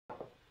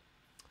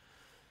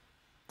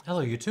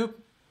Hello, YouTube.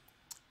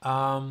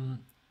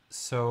 Um,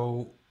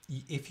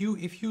 if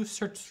you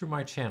search through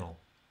my channel,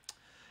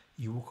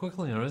 you will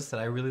quickly notice that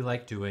I really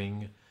like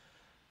doing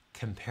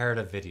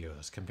comparative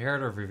videos,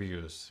 comparative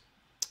reviews,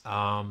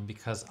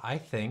 because I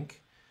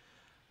think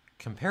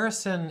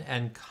comparison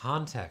and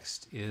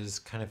context is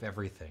kind of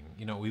everything.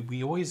 You know,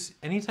 we always,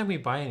 anytime we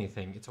buy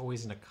anything, it's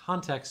always in a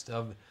context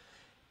of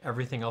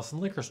everything else in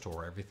the liquor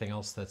store, everything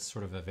else that's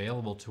sort of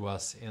available to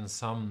us in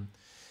some,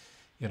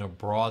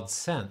 broad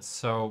sense.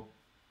 So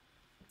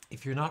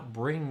if you're not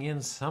bringing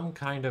in some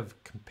kind of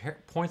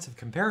points of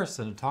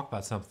comparison to talk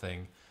about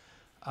something,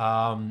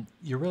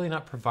 you're really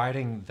not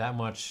providing that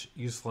much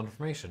useful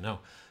information.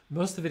 Now,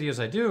 most of the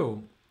videos I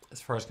do,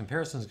 as far as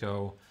comparisons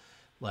go,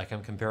 like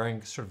I'm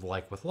comparing sort of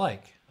like with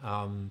like,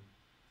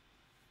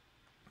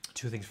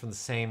 two things from the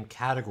same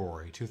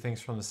category, two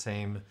things from the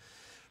same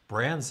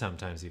brand,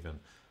 sometimes even.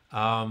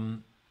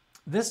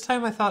 This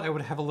time I thought I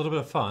would have a little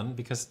bit of fun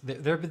because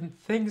there have been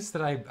things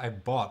that I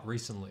bought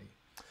recently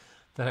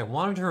that I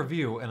wanted to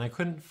review and I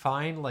couldn't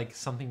find like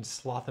something to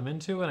slot them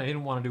into, and I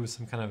didn't want to do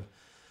some kind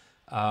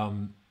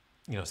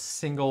of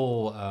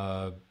single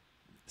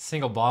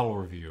bottle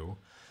review.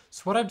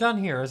 So what I've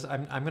done here is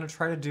I'm going to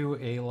try to do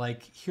a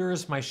like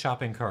here's my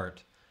shopping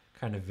cart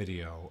kind of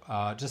video,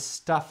 just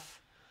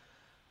stuff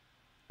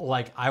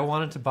like I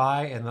wanted to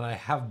buy and that I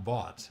have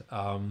bought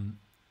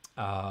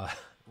uh,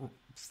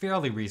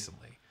 fairly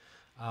recently,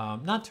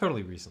 not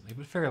totally recently,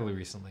 but fairly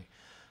recently.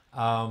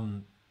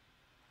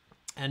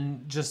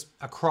 And just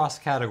across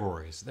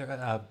categories.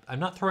 I'm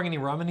not throwing any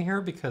rum in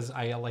here because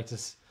I like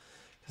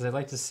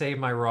to save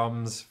my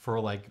rums for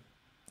like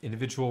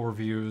individual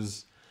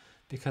reviews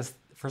because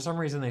for some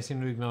reason they seem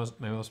to be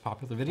my most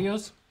popular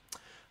videos.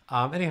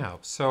 Anyhow,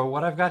 so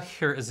what I've got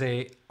here is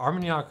a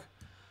Armagnac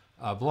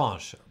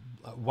Blanche,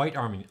 white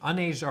Armagnac,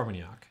 unaged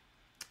Armagnac.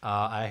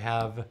 I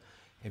have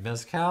a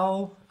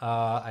mezcal.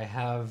 I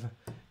have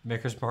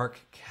Maker's Mark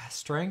Cask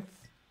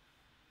Strength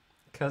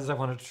because I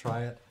wanted to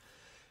try it.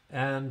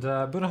 And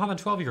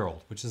Bunnahabhain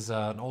 12-year-old, which is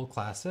an old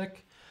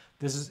classic.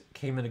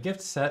 Came in a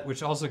gift set,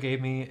 which also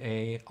gave me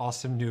a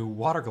awesome new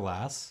water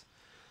glass.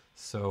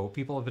 So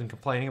people have been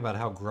complaining about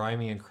how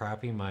grimy and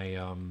crappy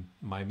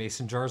my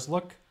mason jars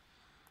look.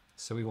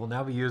 So we will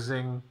now be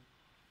using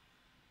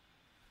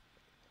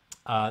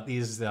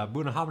these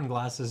Bunnahabhain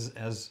glasses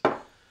as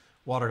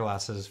water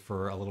glasses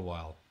for a little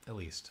while, at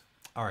least.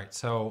 All right,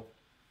 so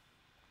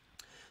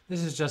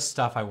this is just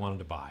stuff I wanted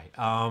to buy.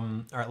 All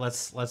right,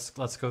 let's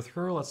go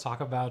through. Let's talk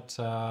about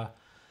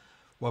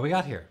what we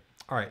got here.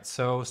 All right,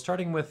 so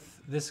starting with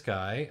this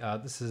guy,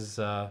 this is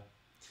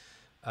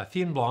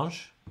Fine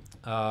Blanche,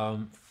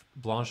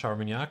 Blanche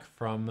Armagnac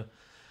from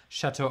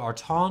Chateau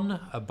Arton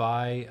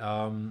by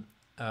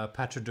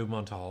Patrick de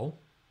Montal.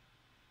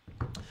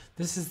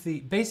 This is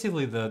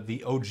basically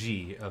the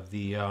OG of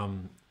the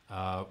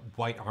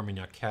white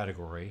Armagnac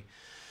category.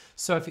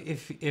 So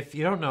if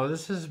you don't know,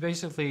 this is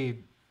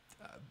basically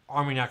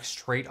Armagnac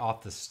straight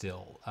off the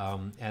still,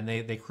 and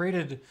they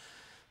created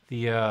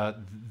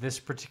this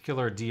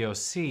particular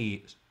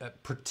DOC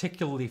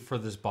particularly for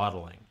this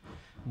bottling.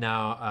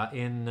 Now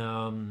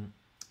in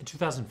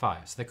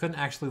 2005, so they couldn't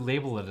actually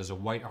label it as a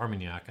white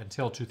Armagnac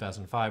until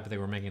 2005, but they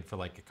were making it for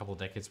like a couple of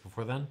decades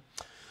before then.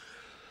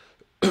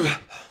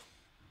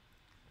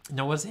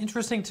 Now, what's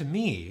interesting to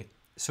me,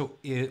 so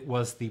it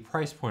was the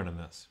price point on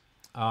this.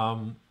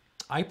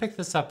 I picked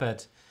this up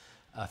at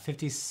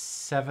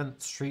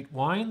 57th Street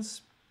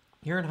Wines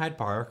here in Hyde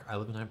Park. I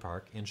live in Hyde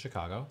Park in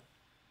Chicago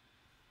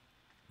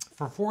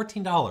for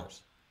 $14.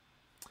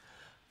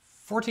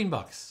 14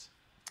 bucks.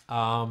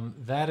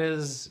 That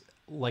is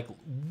like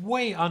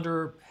way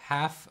under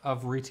half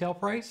of retail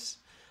price.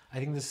 I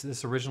think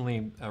this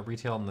originally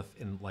retailed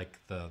in like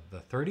the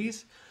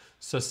 30s.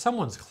 So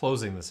someone's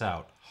closing this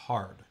out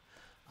hard.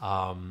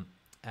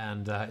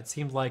 And it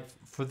seemed like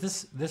for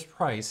this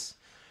price,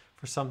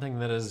 for something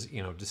that is,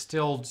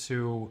 distilled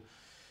to,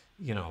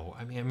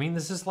 I mean,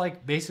 this is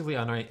like basically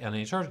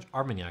unaged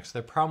Armagnac. So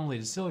they're probably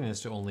distilling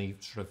this to only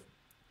sort of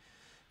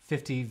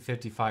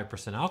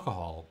 55%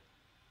 alcohol.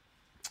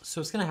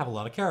 So it's going to have a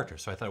lot of character.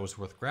 So I thought it was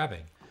worth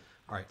grabbing.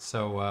 All right,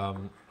 so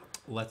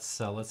let's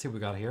see what we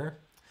got here.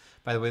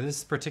 By the way,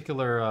 this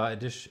particular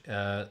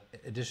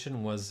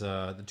edition was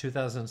the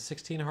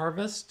 2016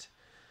 harvest.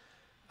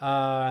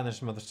 And there's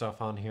some other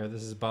stuff on here.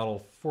 This is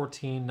bottle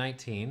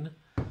 1419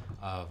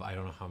 of I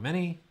don't know how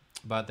many,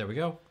 but there we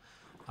go.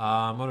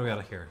 What do we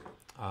got here?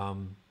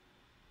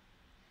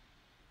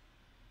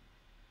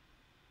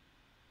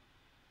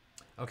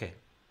 Okay,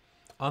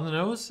 on the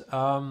nose,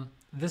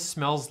 this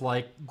smells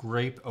like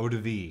grape eau de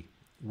vie,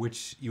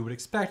 which you would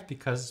expect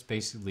because it's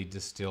basically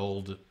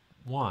distilled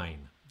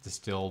wine,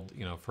 distilled,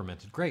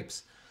 fermented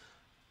grapes.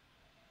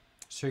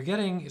 So you're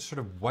getting sort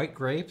of white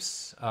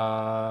grapes.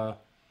 You're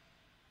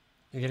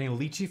getting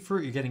lychee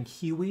fruit. You're getting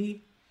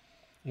kiwi.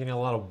 You're getting a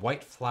lot of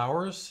white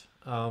flowers,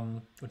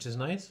 which is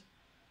nice.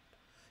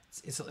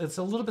 It's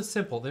a little bit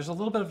simple. There's a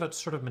little bit of a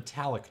sort of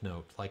metallic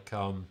note, like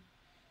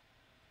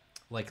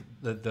like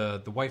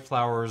the white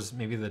flowers.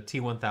 Maybe the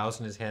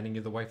T1000 is handing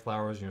you the white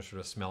flowers, and you're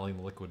sort of smelling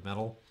the liquid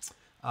metal.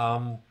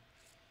 Um,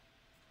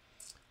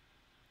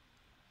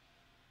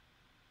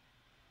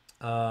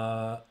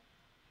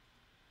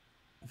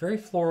 very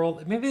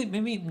floral.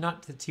 Maybe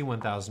not the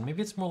T1000.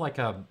 Maybe it's more like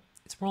an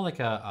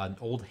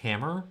old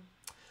hammer,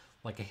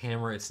 like a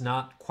hammer. It's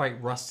not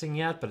quite rusting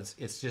yet, but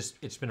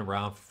it's been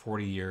around for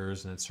 40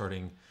 years, and it's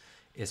starting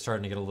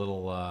to get a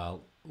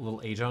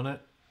little age on it.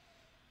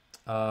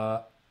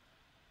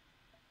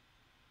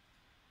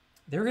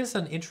 There is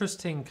an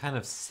interesting kind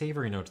of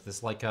savory note to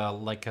this, you'll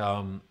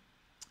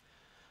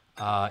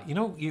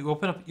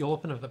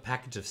open up a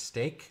package of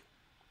steak,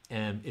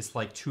 and it's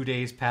like 2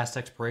 days past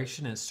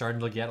expiration, and it's starting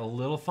to get a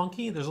little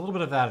funky. There's a little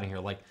bit of that in here,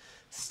 like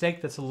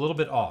steak that's a little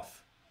bit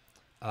off.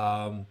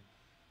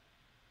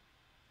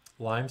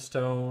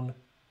 Limestone,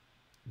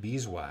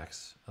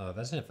 beeswax.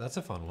 That's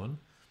a fun one.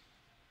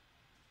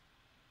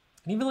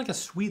 And even like a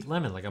sweet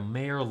lemon, like a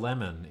Mayer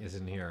lemon, is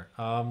in here.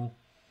 I'm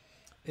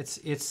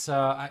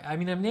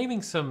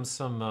naming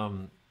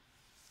some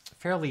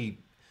fairly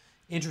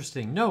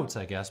interesting notes,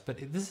 I guess, but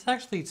this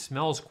actually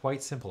smells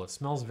quite simple. It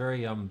smells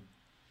very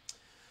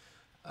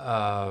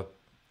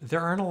there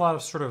aren't a lot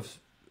of sort of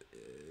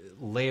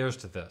layers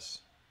to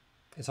this.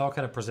 It's all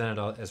kind of presented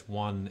as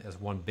one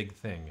big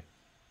thing,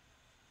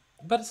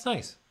 but it's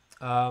nice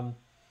on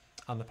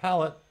the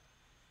palate.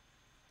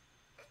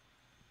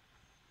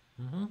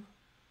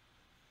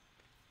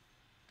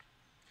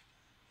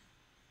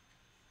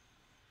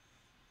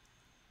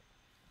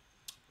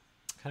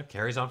 Kind of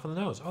carries on from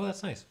the nose. Oh,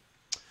 that's nice.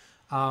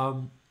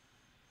 Not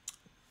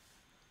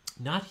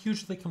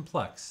hugely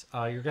complex.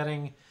 You're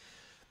getting,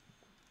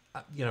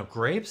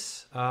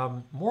 grapes,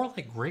 more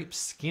like grape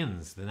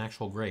skins than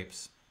actual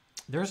grapes.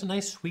 There's a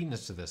nice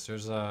sweetness to this.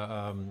 There's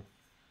a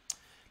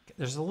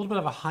little bit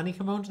of a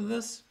honeycomb to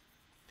this.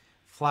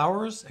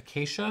 Flowers,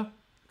 acacia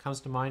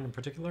comes to mind in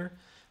particular.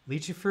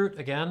 Lychee fruit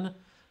again.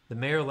 The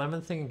Mayer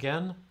lemon thing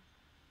again.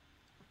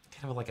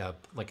 Kind of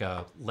like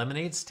a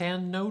lemonade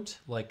stand note,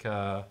 like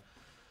your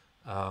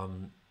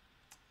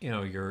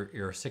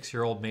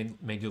 6-year-old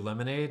made you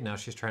lemonade. Now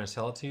she's trying to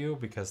sell it to you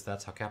because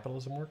that's how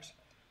capitalism works.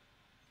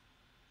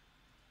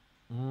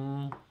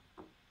 Kind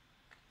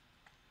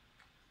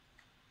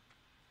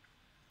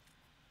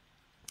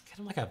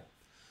of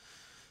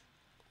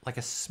like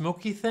a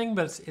smoky thing,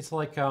 but it's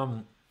like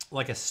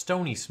a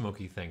stony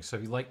smoky thing. So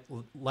if you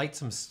light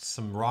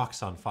some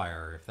rocks on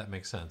fire, if that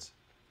makes sense,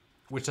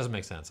 which doesn't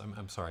make sense.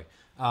 I'm sorry.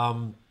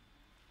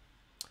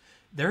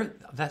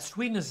 That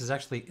sweetness is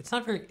actually, it's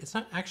not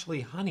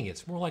actually honey.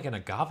 It's more like an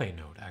agave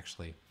note,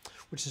 actually,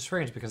 which is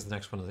strange because the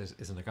next one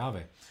is an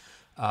agave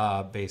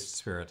based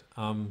spirit.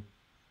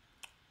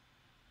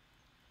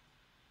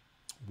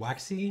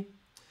 Waxy,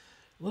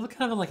 a little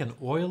kind of like an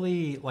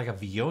oily, like a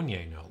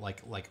Viognier note,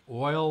 like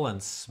oil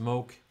and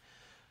smoke,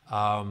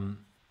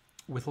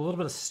 with a little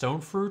bit of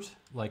stone fruit,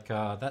 like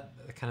that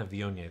kind of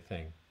Viognier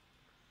thing.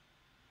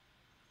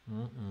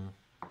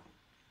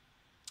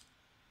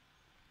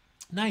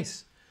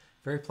 Nice.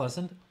 Very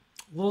pleasant, a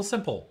little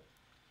simple,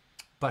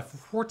 but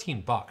for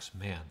 $14,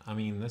 man. I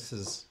mean,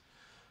 it's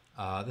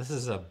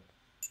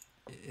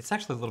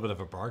actually a little bit of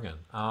a bargain.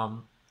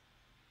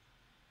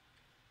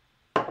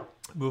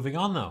 Moving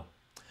on though.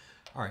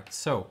 All right,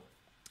 so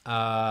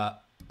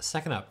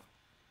second up,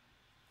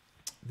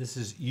 this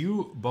is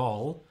Yuu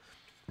Baal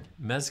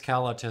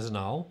Mezcal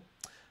Artesanal,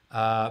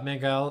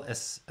 Maguey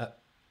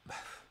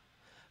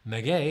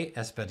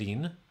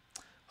Espadin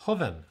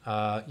Joven,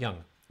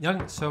 young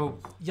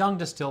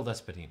distilled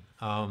Espadin.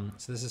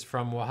 So this is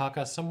from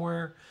Oaxaca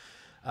somewhere,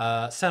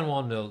 San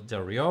Juan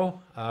del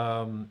Rio.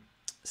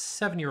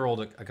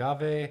 7-year-old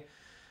agave.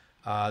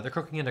 They're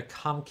cooking in a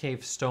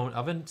concave stone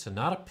oven, so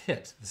not a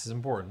pit. This is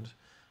important.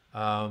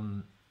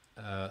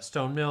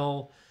 Stone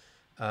mill,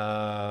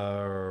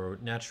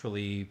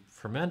 naturally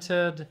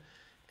fermented,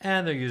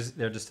 and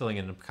they're distilling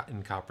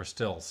in copper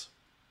stills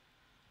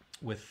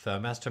with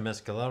Master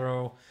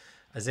Mezcalero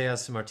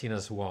Isaias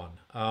Martinez Juan.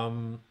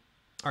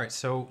 All right,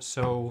 so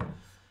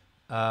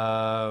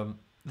the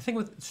thing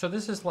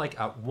this is like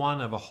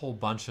one of a whole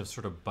bunch of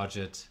sort of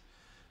budget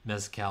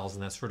mezcals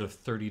in that sort of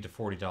 $30 to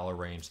 $40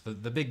 range.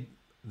 The big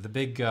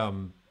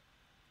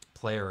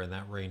player in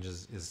that range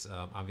is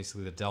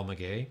obviously the Del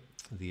Maguey,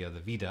 the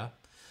Vida,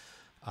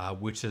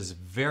 which is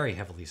very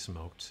heavily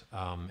smoked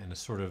and is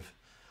sort of,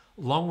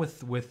 along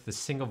with the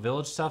single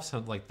village stuff, so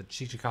like the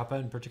Chichicapa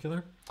in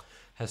particular,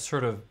 has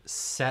sort of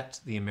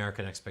set the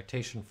American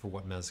expectation for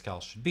what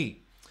mezcal should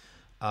be.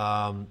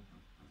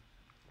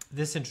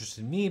 This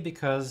interested me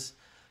because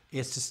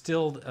it's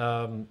distilled.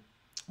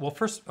 Well,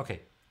 first,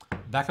 okay,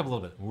 back up a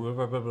little bit.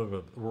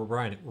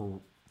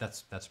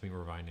 That's me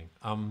rewinding.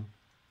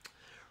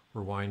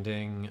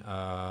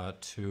 Rewinding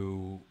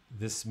to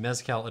this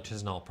mezcal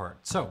artisanal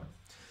part. So,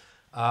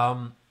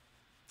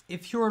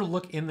 if you were to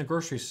look in the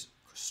grocery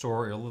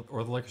store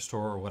or the liquor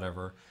store or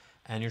whatever,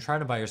 and you're trying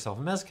to buy yourself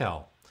a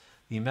mezcal,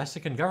 the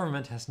Mexican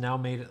government has now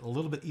made it a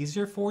little bit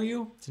easier for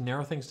you to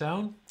narrow things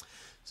down.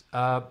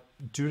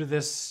 Due to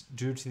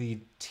the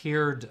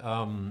tiered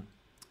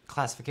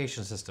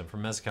classification system for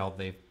mezcal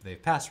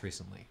they've passed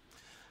recently.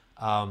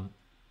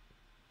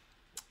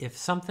 If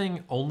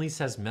something only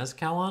says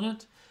mezcal on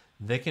it,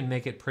 they can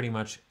make it pretty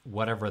much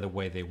whatever the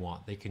way they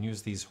want. They can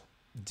use these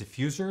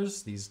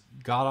diffusers, these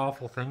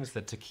god-awful things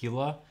that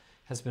tequila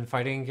has been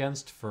fighting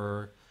against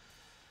for,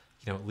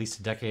 at least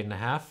a decade and a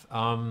half.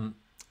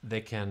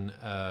 They can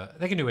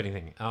do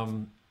anything.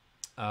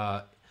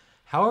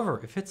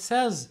 However, if it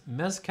says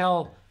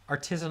mezcal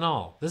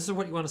artesanal, this is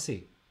what you want to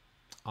see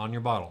on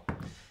your bottle.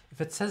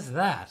 If it says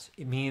that,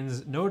 it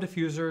means no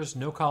diffusers,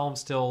 no column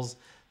stills.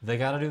 They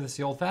got to do this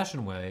the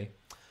old-fashioned way.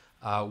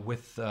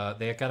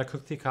 They got to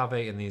cook the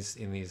agave in these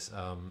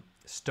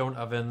stone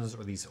ovens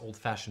or these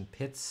old-fashioned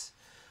pits,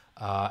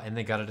 and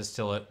they got to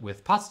distill it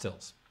with pot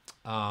stills.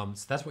 So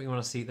that's what you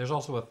want to see. There's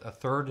also a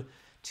third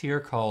tier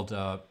called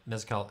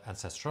mezcal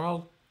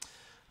ancestral,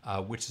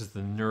 which is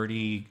the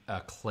nerdy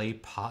clay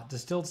pot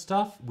distilled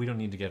stuff. We don't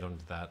need to get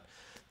into that.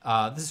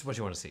 This is what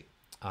you want to see.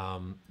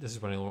 This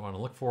is what you want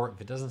to look for.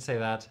 If it doesn't say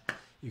that,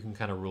 you can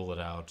kind of rule it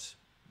out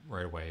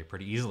right away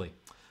pretty easily.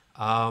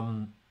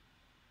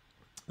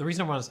 The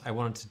reason I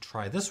wanted to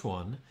try this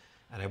one,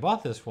 and I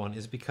bought this one,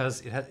 is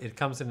because it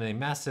comes in a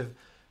massive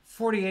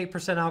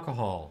 48%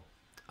 alcohol,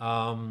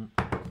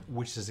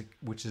 which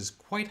is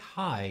quite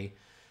high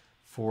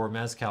for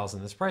mezcals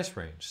in this price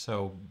range.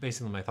 So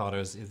basically, my thought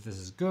is, if this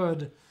is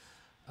good,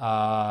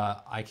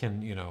 I can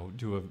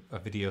do a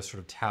video sort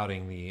of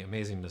touting the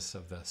amazingness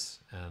of this,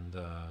 and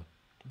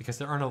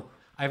because I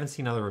haven't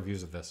seen other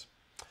reviews of this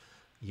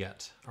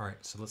yet. All right,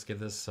 so let's give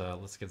this a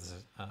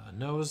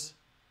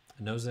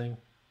nosing.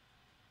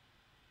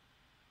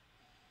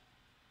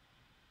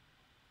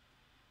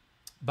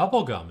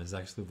 Bubblegum is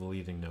actually the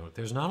leading note.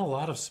 There's not a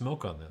lot of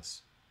smoke on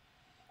this.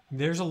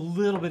 There's a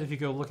little bit if you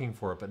go looking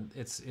for it, but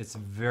it's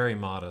very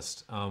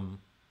modest. You're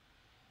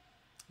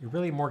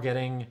really more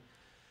getting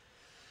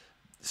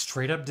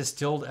straight up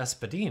distilled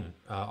Espadin,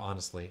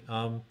 honestly.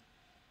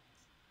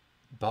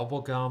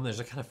 Bubblegum, there's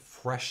a kind of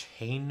fresh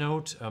hay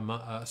note,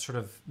 sort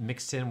of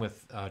mixed in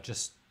with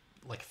just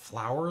like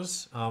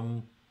flowers.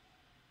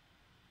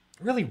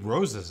 Really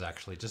roses,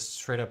 actually, just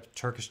straight up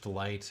Turkish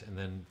Delight, and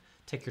then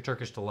take your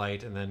Turkish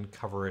Delight and then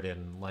cover it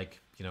in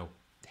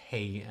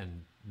hay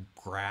and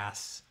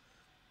grass,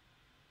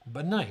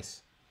 but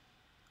nice.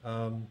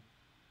 Kind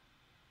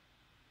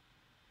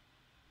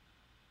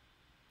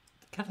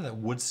of that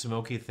wood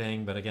smoky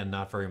thing, but again,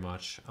 not very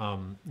much.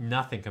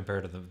 Nothing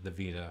compared to the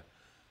Vita.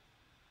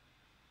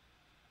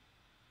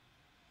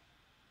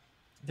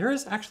 There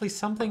is actually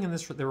something in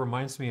this that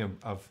reminds me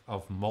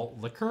of malt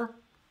liquor.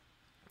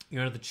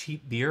 The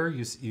cheap beer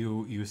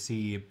you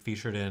see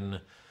featured in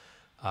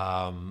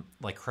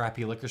like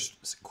crappy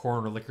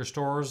corner liquor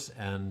stores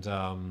and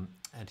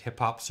hip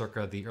hop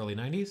circa the early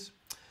 90s.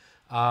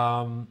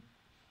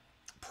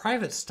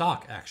 Private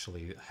Stock,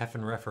 actually,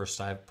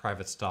 Heffenreffer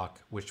Private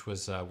Stock, which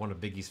was one of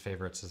Biggie's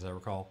favorites, as I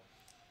recall.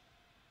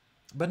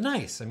 But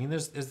nice. I mean,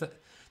 there's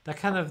that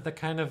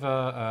kind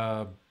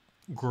of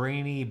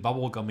grainy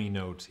bubblegummy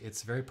note.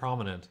 It's very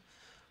prominent,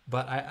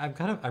 but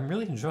I'm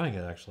really enjoying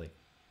it, actually.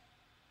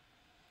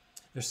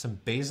 There's some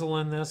basil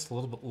in this, a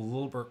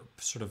little bit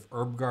sort of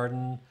herb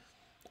garden,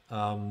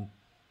 agave,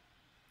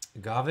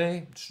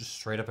 just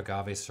straight up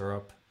agave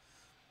syrup,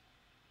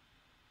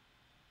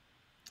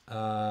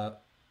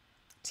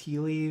 tea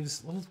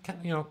leaves, little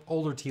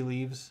older tea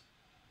leaves,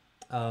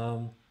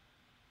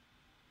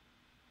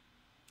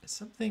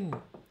 something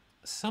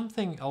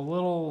a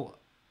little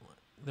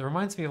that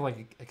reminds me of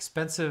like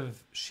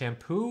expensive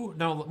shampoo.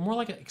 No, more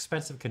like an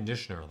expensive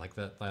conditioner, like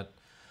that.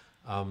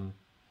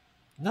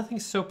 Nothing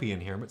soapy in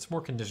here, but it's more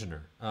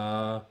conditioner.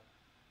 On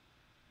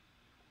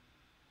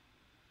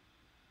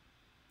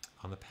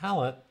the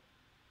palate.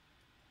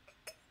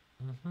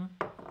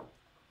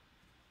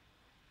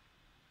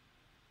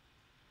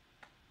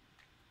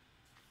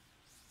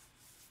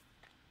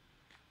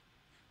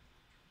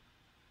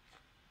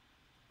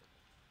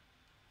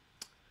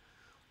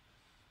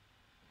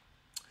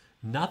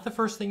 Not the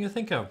first thing you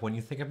think of when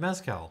you think of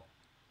mezcal.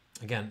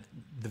 Again,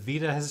 the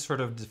Vita has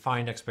sort of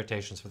defined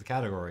expectations for the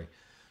category.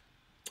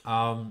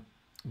 But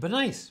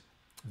nice,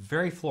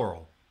 very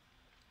floral.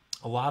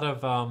 A lot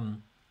of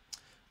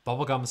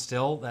bubblegum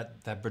still, that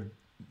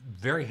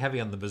very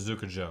heavy on the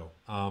Bazooka Joe.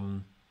 I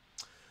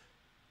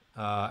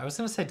was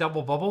going to say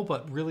double bubble,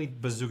 but really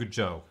Bazooka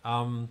Joe.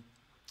 Kind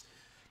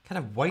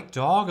of white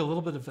dog, a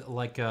little bit of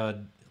like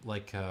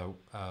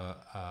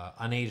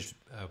unaged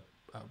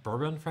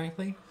bourbon,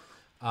 frankly.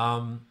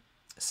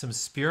 Some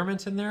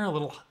spearmint in there, a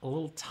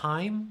little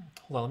thyme.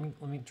 Hold on,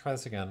 let me try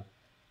this again.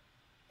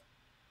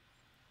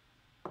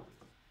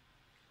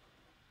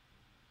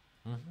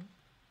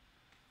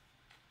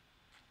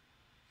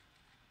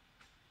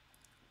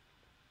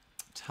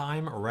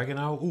 Thyme,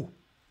 oregano, ooh,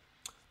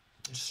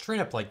 just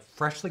straight up like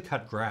freshly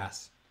cut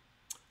grass.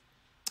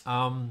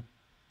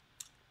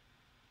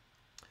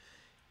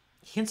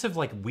 Hints of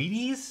like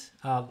Wheaties,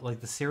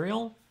 like the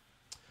cereal,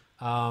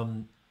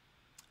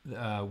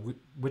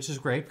 which is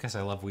great because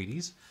I love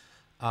Wheaties.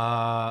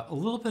 A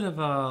little bit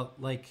of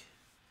like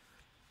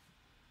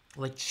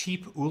like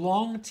cheap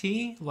oolong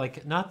tea,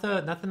 like not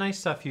the nice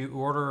stuff you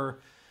order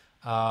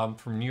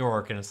from New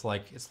York, and it's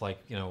like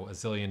you know $1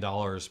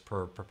 zillion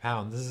per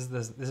pound.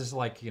 This is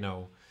like you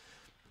know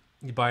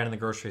you buy it in the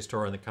grocery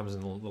store and it comes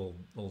in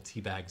little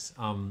tea bags.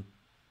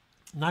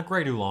 Not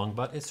great oolong,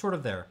 but it's sort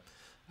of there.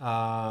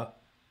 Uh,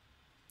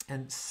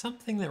 and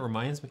something that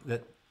reminds me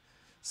that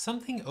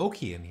something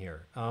oaky in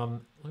here.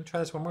 Let me try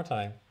this one more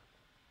time.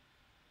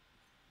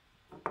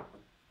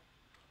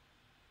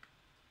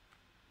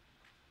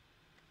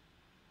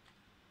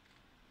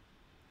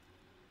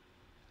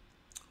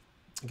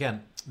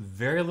 Again,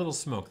 very little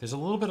smoke. There's a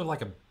little bit of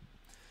like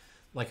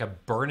a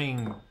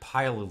burning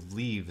pile of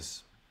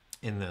leaves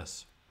in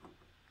this.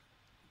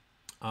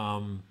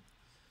 Um,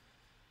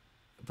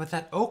 but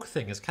that oak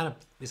thing is kind of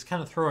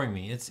throwing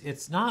me.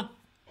 It's not.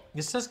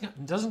 This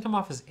doesn't come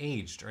off as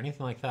aged or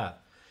anything like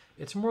that.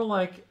 It's more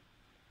like,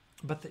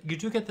 but you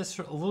do get this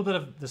a little bit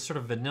of this sort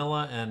of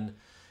vanilla and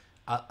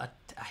a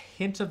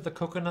hint of the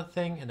coconut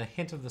thing and a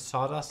hint of the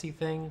sawdusty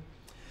thing.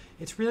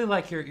 It's really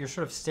like you're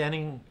sort of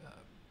standing.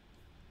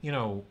 You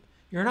know,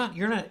 you're not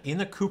in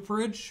the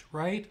cooperage,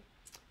 right?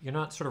 You're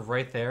not sort of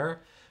right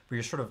there, but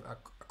you're sort of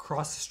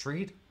across the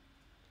street.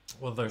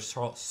 Well, they're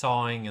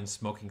sawing and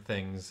smoking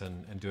things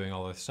and doing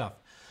all this stuff.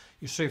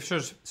 You're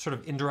sort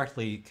of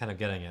indirectly kind of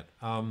getting it.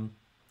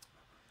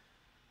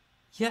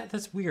 Yeah,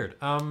 that's weird.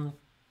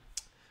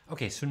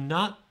 Okay, so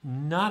not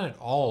at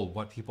all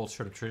what people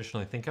sort of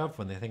traditionally think of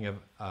when they think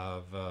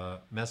of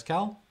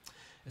mezcal,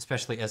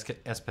 especially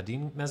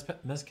Espadin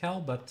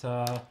mezcal. But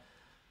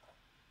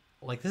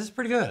like this is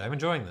pretty good. I'm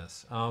enjoying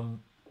this. Let's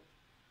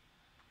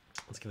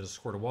give it a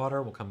squirt of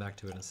water. We'll come back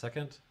to it in a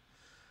second.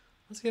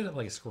 Let's get it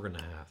like a squirt and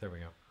a half. There we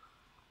go.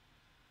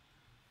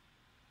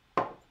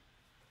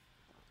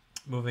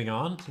 Moving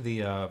on to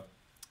the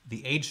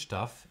aged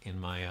stuff in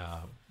my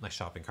my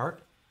shopping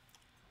cart.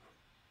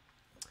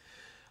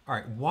 All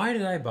right, why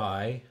did I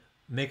buy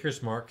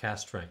Maker's Mark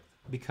Cask Strength?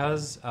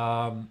 Because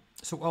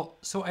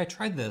so I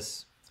tried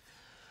this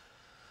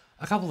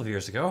a couple of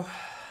years ago,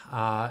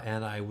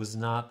 and I was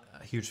not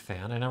a huge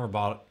fan. I never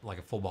bought like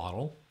a full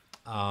bottle.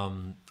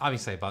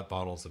 Obviously, I bought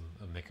bottles of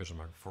Maker's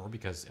Mark before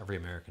because every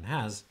American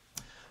has.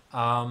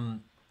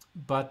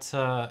 But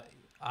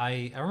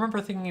I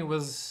remember thinking it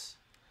was,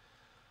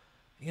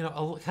 you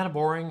know, kind of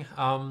boring.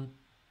 But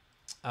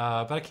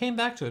I came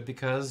back to it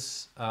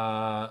because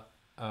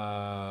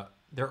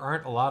there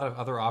aren't a lot of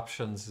other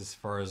options as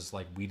far as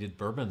like weeded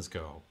bourbons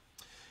go,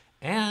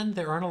 and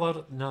there aren't a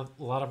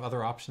lot of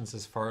other options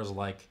as far as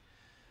like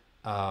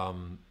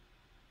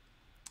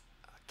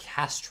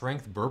cask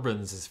strength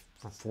bourbons is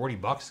for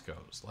 $40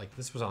 goes. Like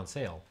this was on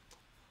sale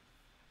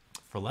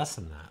for less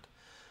than that.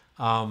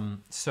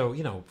 So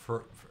you know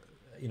for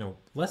you know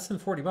less than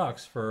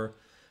 $40 for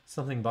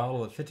something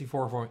bottled at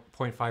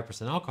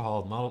 54.5%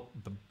 alcohol,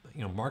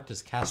 you know, marked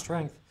as cask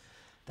strength.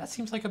 That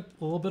seems like a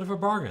little bit of a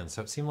bargain.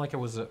 So it seemed like it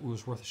was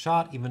worth a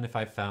shot, even if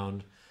I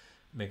found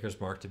Maker's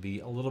Mark to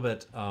be a little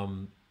bit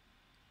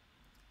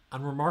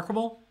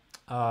unremarkable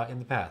in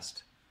the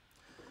past.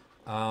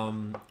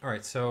 All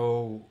right,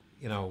 so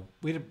you know,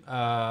 we did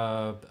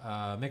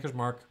Maker's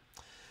Mark,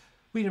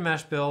 wheat and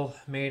mash bill,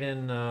 made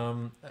in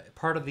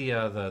part of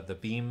the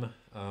Beam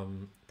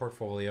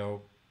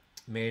portfolio,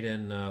 made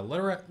in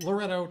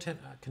Loretto,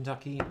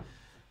 Kentucky.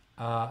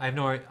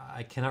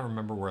 I cannot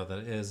remember where that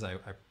is. I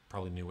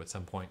probably knew at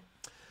some point.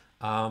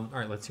 All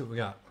right, let's see what we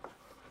got.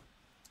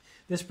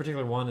 This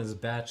particular one is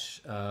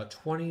batch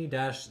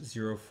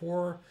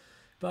 20-04,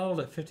 bottled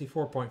at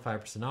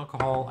 54.5%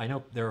 alcohol. I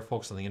know there are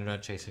folks on the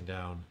internet chasing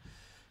down,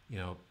 you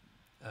know,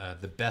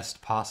 the best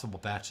possible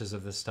batches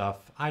of this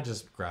stuff. I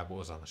just grabbed what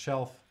was on the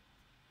shelf.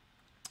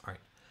 All right,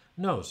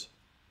 nose.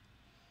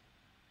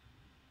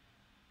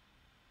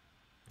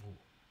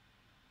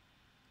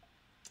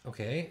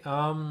 Okay,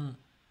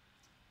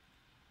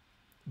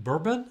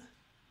 bourbon.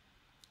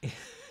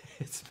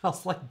 It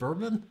smells like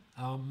bourbon.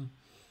 So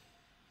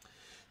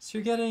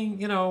you're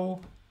getting, you know,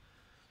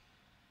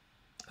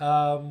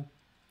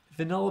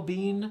 vanilla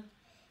bean.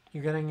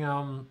 You're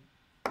getting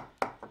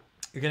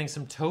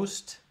some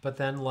toast, but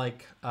then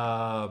like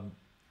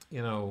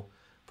you know,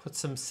 put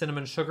some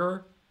cinnamon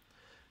sugar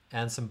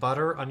and some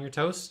butter on your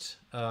toast.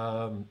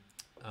 That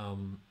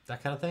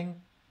kind of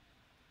thing.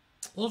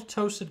 A little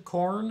toasted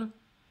corn.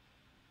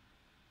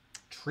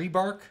 Tree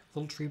bark,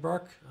 little tree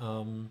bark.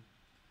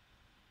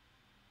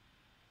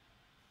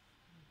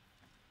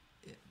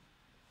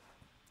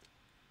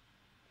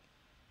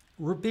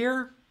 Root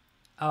beer.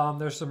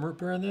 There's some root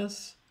beer in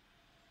this.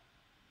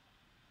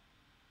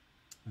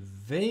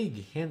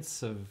 Vague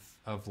hints of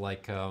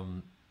like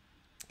kind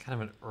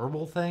of an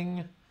herbal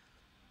thing.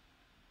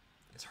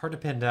 It's hard to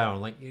pin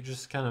down. Like you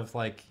just kind of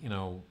like, you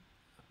know,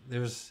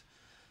 there's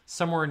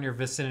somewhere in your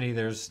vicinity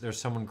there's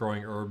someone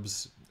growing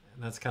herbs,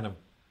 and that's kind of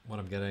what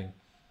I'm getting.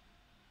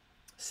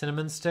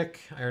 Cinnamon stick.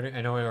 I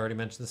know I already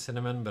mentioned the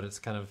cinnamon, but it's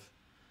kind of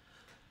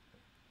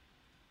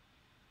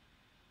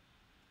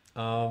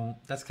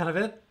that's kind of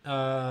it.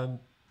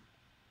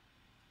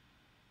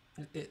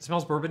 It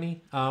smells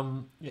bourbony.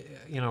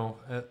 You know,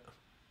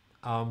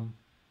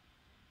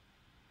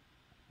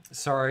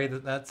 Sorry,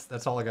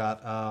 that's all I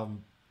got.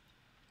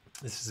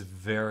 This is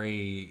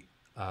very.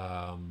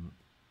 I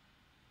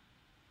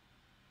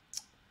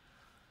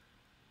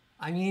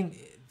mean,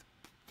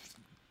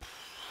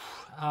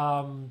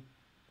 um,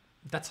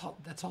 That's all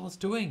it's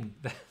doing.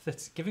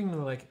 That's giving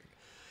me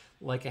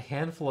like a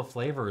handful of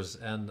flavors,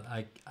 and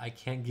I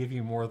can't give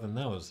you more than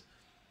those.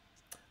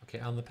 Okay,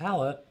 on the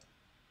palate,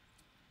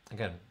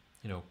 again,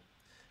 you know,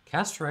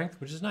 cast strength,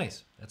 which is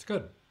nice. That's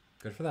good.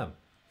 Good for them.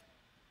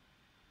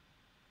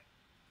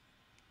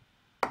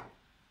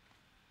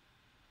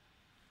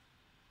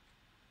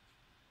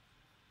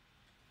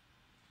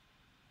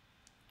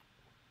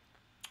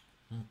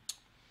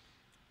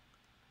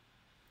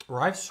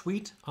 Arrives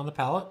sweet on the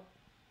palate.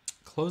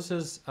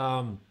 Closes.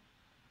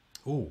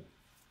 Ooh.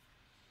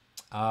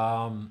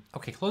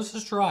 Okay,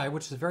 closes dry,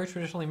 which is very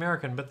traditionally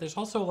American, but there's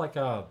also like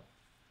a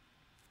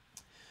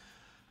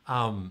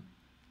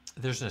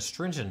there's an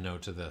astringent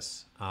note to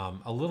this.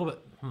 A little bit.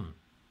 Oh,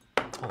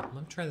 let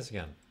me try this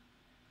again.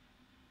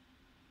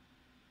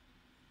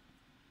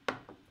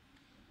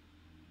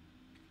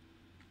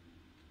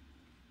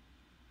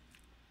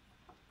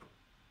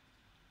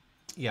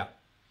 Yeah,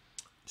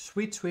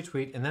 sweet, sweet,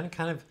 sweet, and then it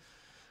kind of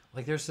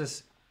like there's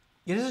this.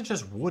 It isn't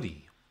just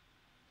woody.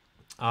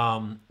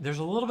 There's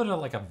a little bit of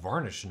like a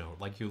varnish note,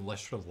 like you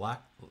sort of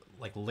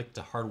like licked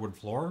a hardwood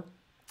floor,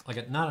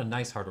 like not a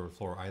nice hardwood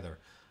floor either.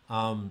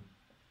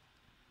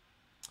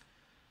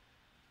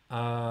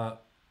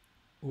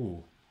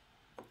 Ooh,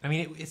 I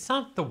mean it's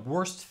not the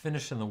worst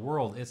finish in the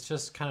world. It's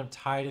just kind of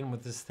tied in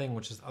with this thing,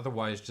 which is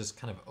otherwise just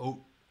kind of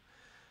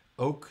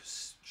oak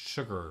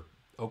sugar,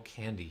 oak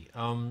candy.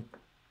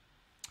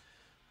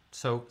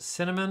 So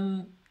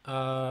cinnamon.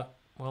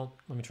 Well,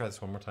 let me try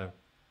this one more time.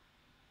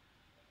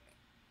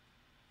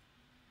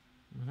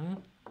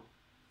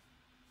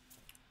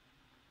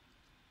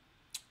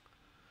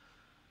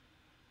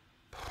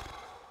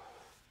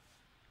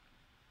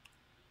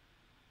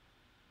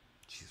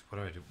 Jeez, what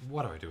do I do?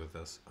 What do I do with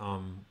this?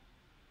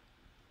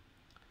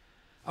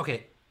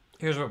 Okay,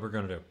 here's what we're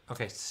gonna do.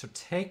 Okay, so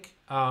take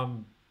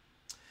some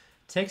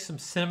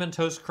cinnamon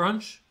toast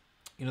crunch,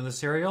 you know the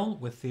cereal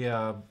with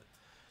the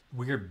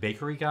weird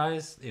bakery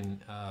guys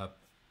in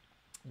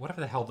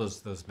whatever the hell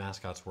those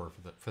mascots were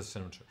for the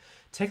cinnamon.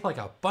 Take like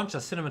a bunch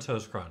of cinnamon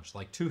toast crunch,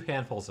 like 2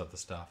 handfuls of the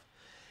stuff,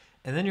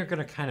 and then you're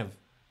gonna kind of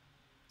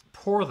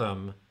pour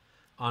them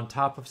on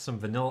top of some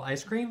vanilla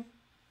ice cream.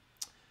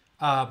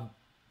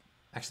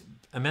 Actually,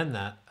 amend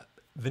that.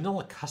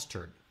 Vanilla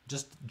custard,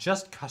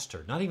 just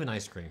custard, not even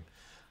ice cream.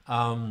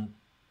 You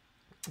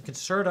can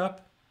stir it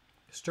up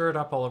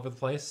all over the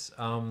place,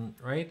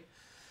 right?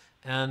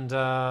 And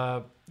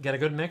get a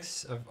good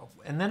mix of,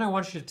 and then I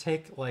want you to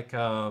take like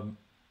an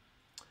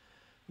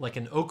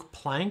oak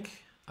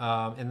plank,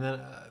 and then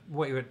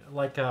what you would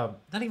like not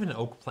even an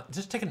oak plank,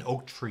 just take an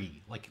oak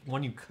tree, like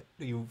one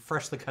you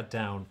freshly cut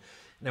down,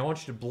 and I want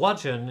you to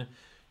bludgeon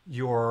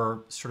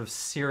your sort of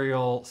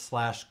cereal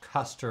 /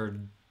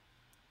 custard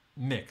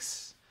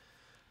mix,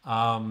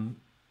 and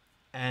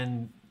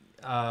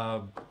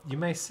you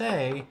may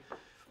say,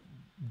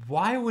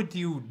 why would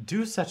you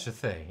do such a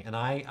thing? And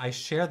I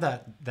share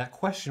that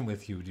question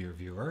with you, dear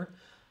viewer.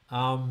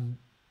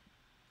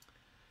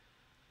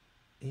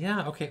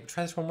 Yeah, okay,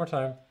 try this one more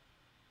time.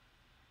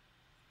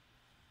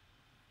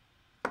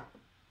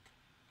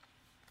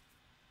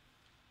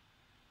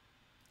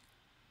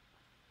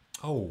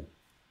 Oh,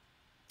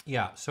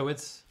 yeah, so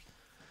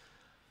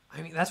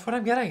I mean, that's what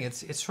I'm getting.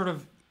 It's sort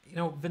of, you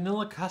know,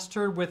 vanilla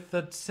custard with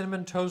the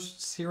cinnamon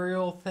toast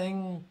cereal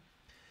thing.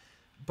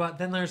 But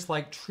then there's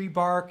like tree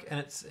bark, and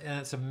it's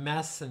a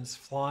mess, and it's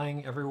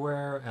flying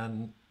everywhere,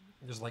 and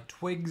there's like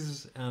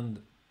twigs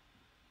and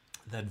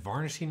that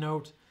varnishy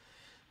note,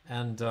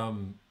 and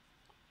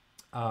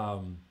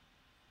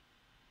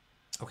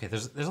okay,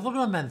 there's a little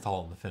bit of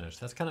menthol in the finish.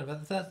 That's kind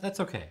of that's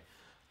okay.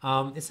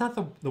 It's not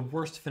the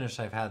worst finish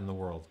I've had in the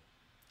world.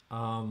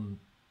 I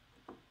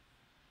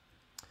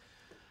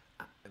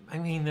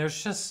mean,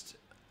 there's just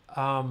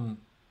I'm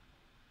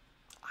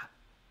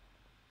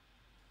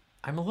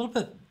a little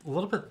bit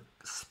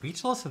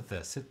speechless at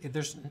this.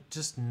 There's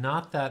just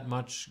not that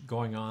much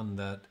going on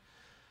that,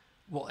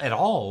 well, at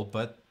all,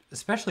 but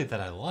especially that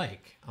I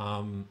like. So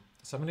I'm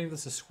gonna give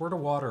this a squirt of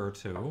water or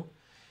two,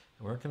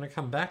 and we're gonna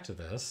come back to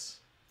this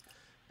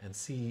and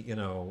see, you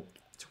know,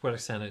 to what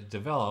extent it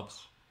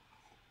develops.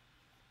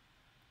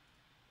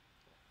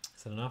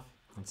 Is that enough?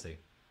 Let's see.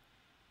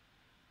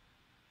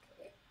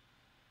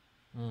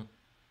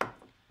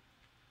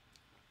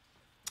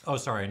 Oh,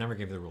 sorry, I never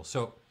gave you the rules.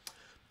 So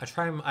I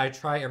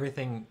try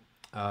everything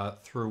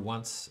through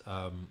once,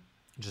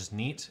 just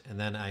neat, and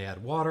then I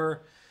add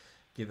water,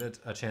 give it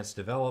a chance to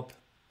develop,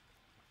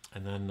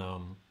 and then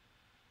I'll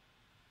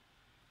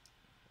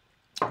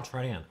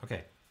try it again.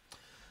 Okay.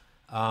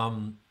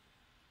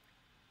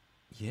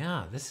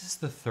 Yeah, this is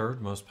the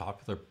 3rd most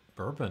popular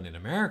bourbon in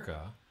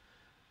America,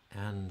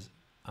 and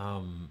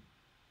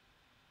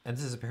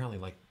this is apparently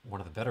like one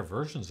of the better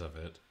versions of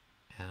it,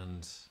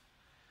 and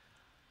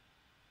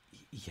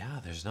yeah,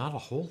 there's not a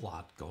whole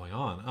lot going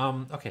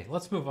on. Okay,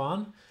 let's move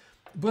on.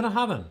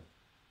 Bunnahabhain.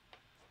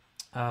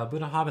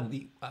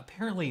 Bunnahabhain,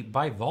 apparently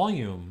by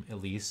volume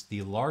at least,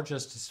 the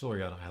largest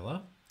distillery on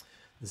Isla.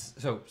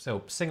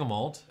 So single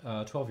malt,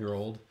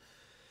 12-year-old,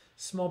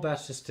 small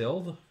batch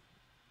distilled.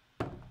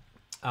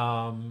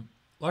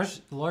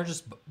 Largest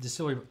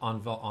distillery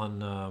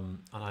on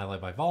Isla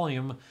by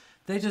volume.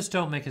 They just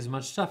don't make as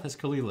much stuff as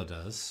Kalila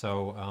does.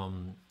 So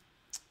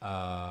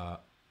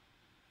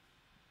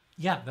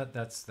yeah,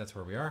 that's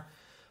where we are.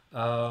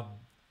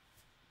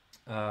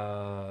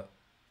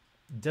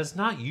 Does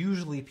not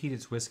usually peat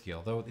its whiskey,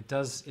 although it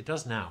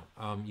does now.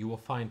 You will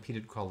find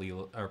peated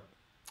Kalila or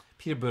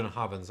peated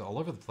Bunnahabhains all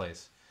over the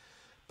place.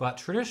 But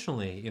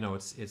traditionally, you know,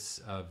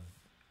 it's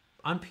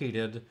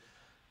unpeated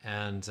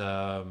and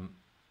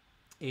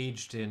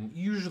aged in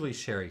usually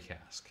sherry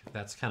cask.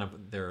 That's kind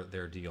of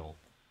their deal.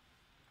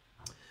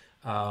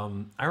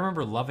 I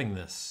remember loving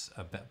this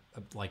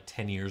like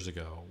 10 years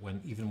ago,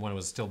 when it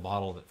was still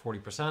bottled at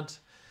 40%,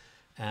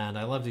 and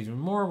I loved it even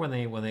more when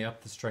they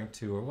upped the strength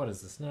to, or what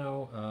is this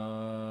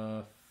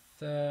now?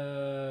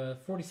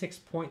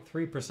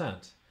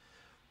 46.3%,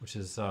 which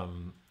is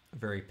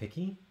very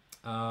picky.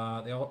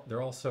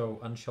 They're also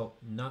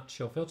not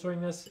chill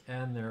filtering this,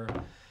 and they're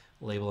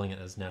labeling it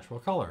as natural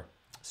color.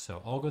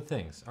 So all good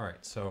things. All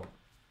right, so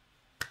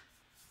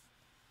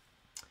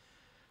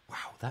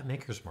wow, that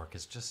maker's mark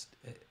is just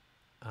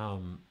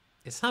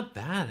it's not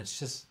bad. It's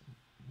just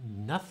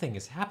nothing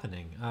is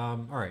happening.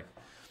 All right.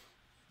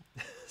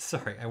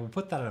 Sorry, I will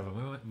put that out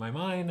of my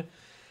mind,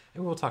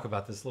 and we'll talk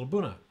about this little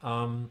Buna.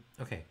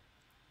 Okay.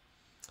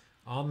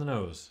 On the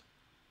nose.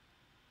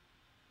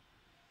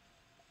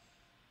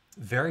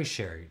 Very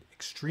sherried,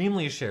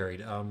 extremely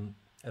sherried.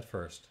 At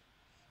first,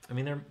 I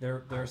mean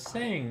they're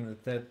saying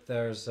that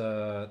there's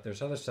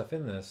other stuff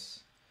in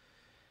this.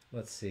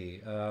 Let's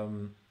see.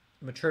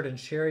 Matured in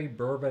sherry,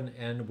 bourbon,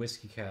 and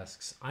whiskey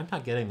casks. I'm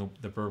not getting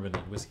the bourbon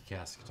and whiskey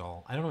cask at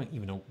all. I don't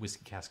even know what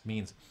whiskey cask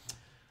means.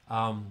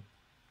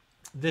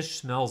 This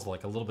smells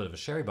like a little bit of a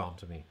sherry bomb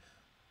to me.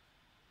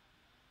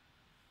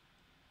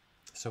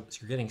 So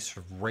you're getting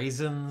sort of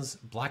raisins,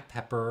 black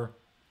pepper,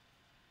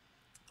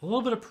 a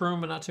little bit of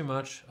prune, but not too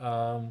much.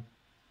 But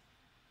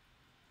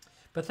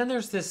then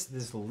there's this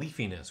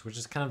leafiness, which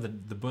is kind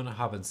of the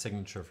Bunnahabhain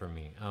signature for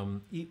me.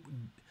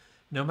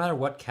 No matter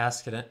what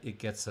cask it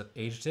gets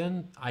aged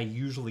in, I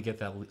usually get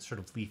that sort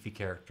of leafy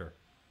character.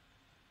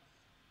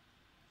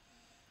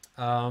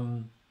 A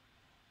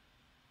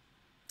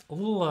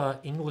little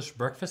English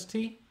breakfast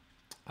tea.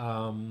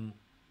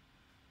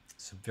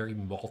 It's a very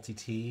malty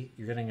tea.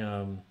 You're getting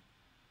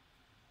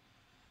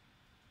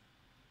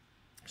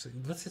actually,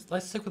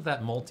 let's stick with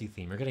that malty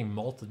theme. You're getting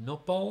malted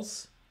milk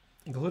balls,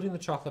 including the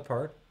chocolate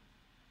part.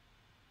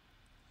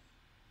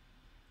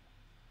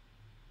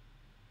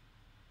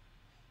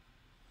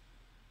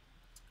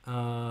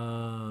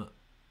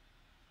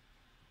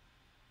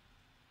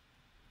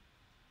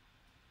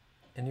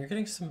 And you're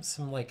getting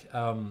some like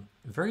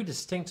very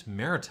distinct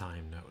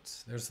maritime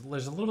notes. There's a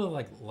little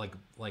bit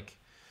like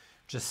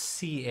just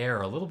sea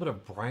air, a little bit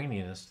of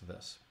brininess to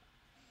this,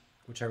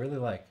 which I really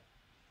like.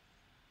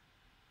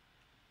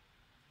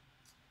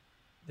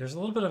 There's a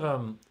little bit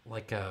of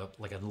like a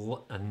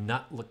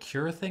nut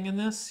liqueur thing in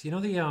this. You know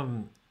the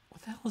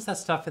what the hell is that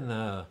stuff in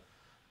the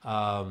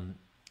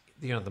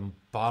you know, the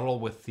bottle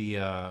with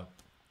the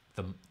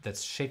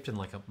that's shaped in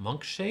like a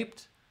monk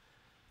shaped.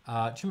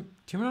 Do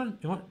you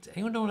anyone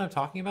know what I'm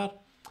talking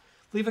about?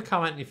 Leave a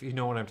comment if you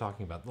know what I'm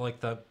talking about. Like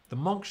the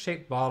monk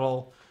shaped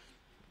bottle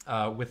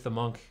with the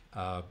monk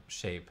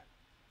shape.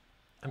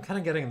 I'm kind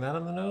of getting that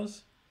on the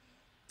nose.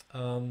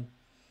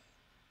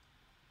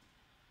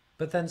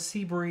 But then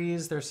sea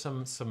breeze. There's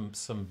some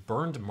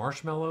burned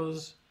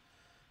marshmallows.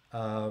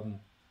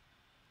 Some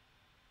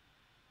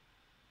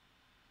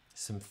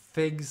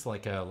figs,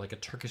 like a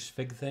Turkish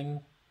fig thing.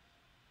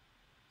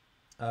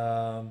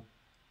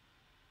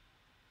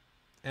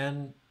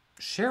 And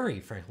sherry,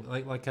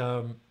 frankly, like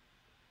a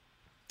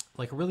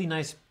really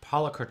nice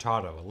Palo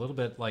Cortado, a little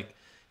bit like,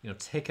 you know,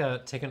 take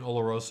an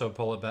Oloroso,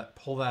 pull that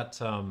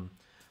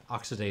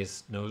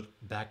oxidase nose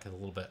back a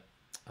little bit.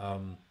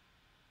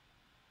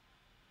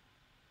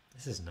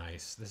 This is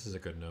nice. This is a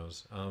good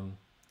nose. I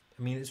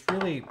mean, it's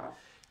really.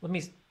 Let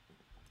me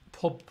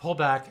pull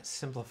back,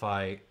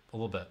 simplify a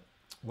little bit.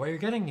 What you're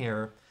getting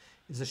here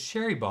is a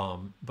sherry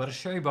bomb, but a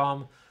sherry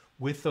bomb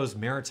with those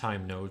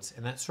maritime notes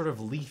and that sort of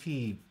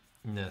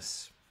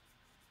leafiness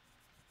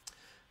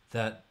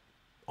that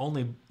not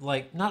only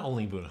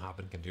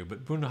Bunnahabhain can do,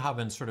 but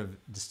Bunnahabhain sort of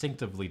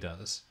distinctively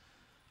does.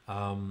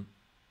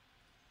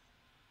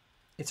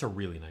 It's a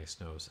really nice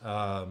nose.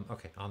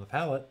 Okay, on the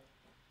palate.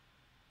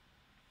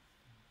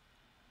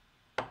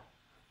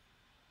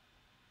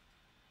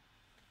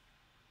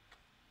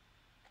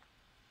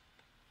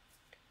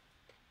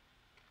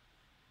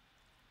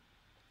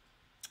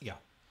 Yeah,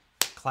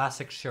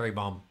 classic sherry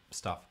bomb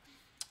stuff.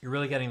 You're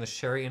really getting the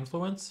sherry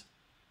influence.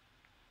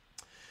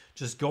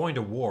 Just going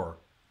to war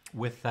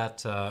with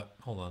that,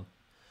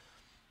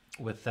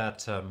 with that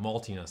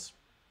maltiness.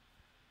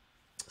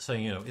 So,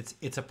 you know,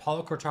 it's a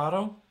Palo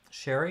Cortado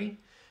sherry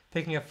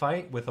picking a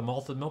fight with a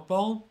malted milk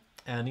ball.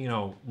 and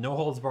no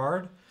holds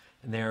barred,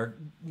 and they're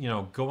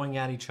going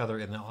at each other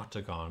in the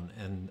octagon,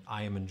 and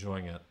I am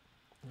enjoying it.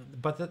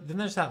 But then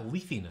there's that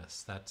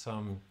leafiness, that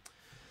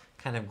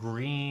kind of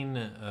green.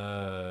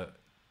 I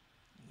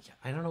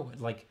don't know,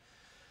 like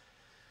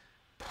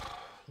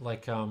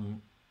like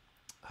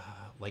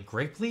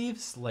grape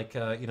leaves, like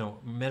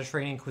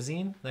Mediterranean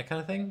cuisine, that kind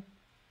of thing.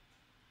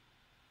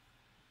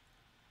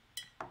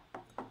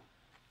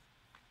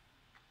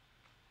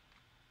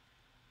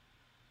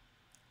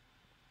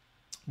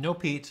 No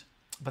peat,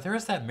 but there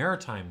is that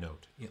maritime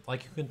note.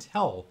 Like, you can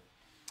tell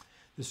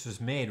this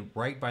was made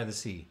right by the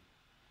sea.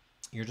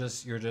 You're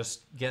just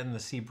getting the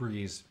sea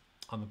breeze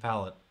on the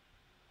palate.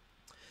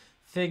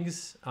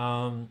 Figs,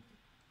 kind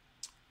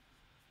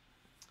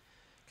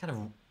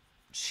of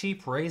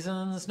cheap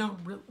raisins. No,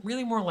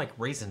 really more like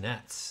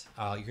raisinets.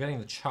 You're getting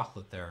the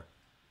chocolate there.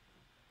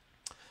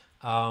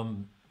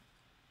 Do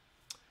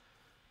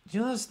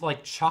you know those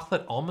like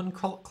chocolate almond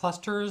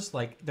clusters?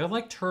 Like, they're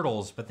like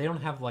turtles, but they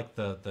don't have like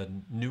the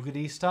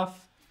nougaty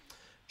stuff.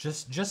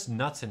 Just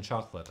nuts and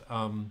chocolate.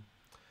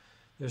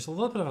 There's a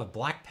little bit of a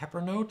black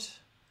pepper note.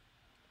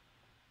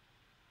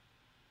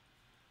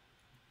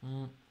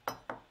 Kind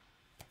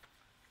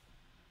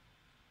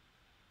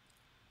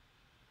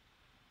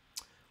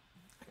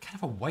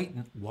of a white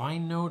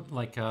wine note,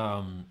 like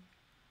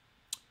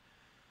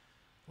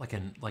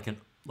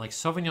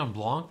Sauvignon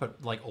Blanc,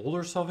 but like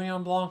older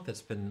Sauvignon Blanc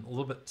that's been a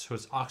little bit, so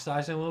it's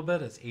oxidizing a little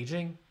bit, it's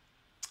aging,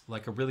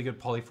 like a really good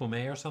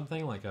Polyfumé or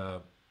something, like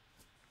a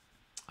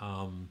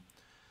and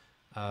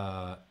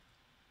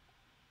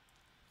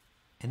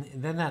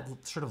then that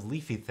sort of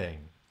leafy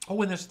thing.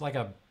 Oh, and there's like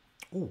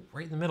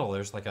right in the middle,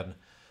 there's like an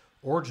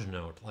origin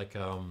note, like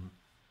kind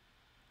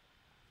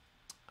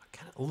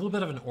of a little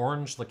bit of an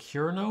orange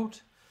liqueur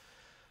note,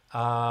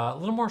 a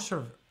little more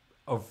sort of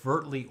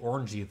overtly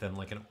orangey than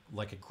like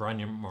a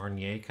Grand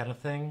Marnier kind of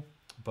thing,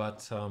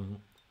 but so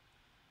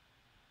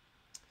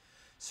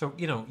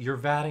you're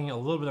vatting a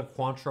little bit of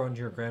Cointreau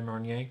into your Grand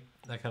Marnier,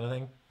 that kind of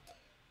thing.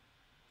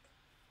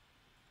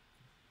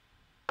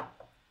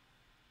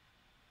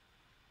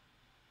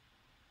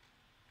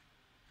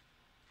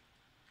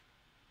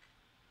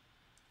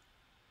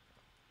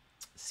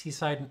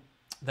 Seaside,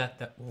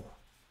 that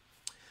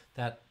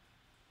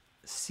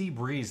sea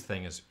breeze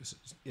thing is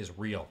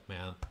real,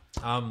 man.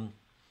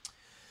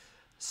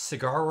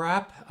 Cigar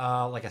wrap,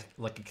 like a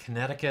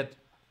Connecticut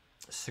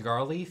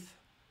cigar leaf,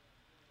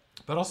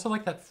 but also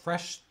like that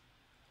fresh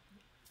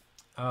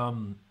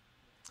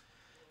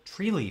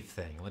tree leaf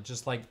thing. Like,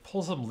 just like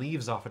pull some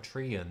leaves off a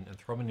tree and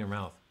throw them in your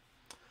mouth.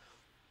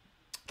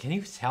 Can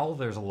you tell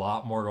there's a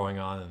lot more going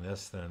on in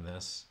this than in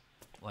this?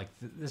 Like,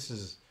 this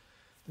is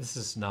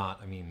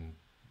not, I mean,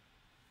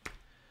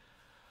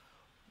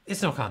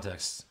 it's no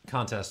contest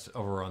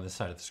over on this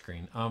side of the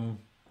screen. All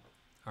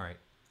right.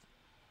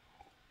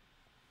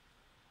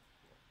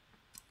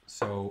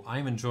 So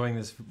I'm enjoying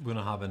this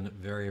Bunnahabhain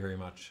very, very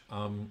much.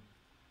 I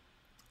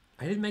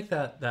didn't make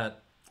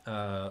that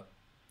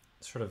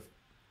sort of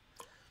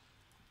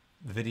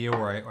video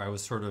where I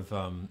was sort of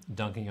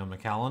dunking on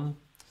Macallan.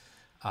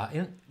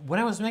 When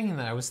I was making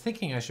that, I was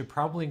thinking I should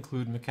probably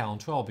include Macallan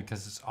 12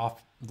 because it's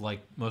off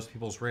like most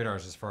people's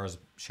radars as far as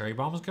sherry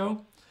bombs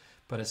go,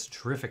 but it's a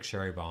terrific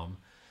sherry bomb.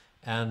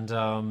 And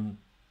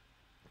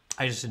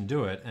I just didn't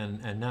do it.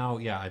 And now,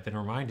 yeah, I've been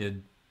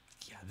reminded,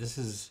 yeah, this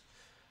is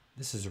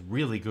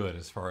really good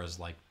as far as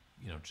like,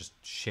 just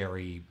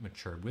sherry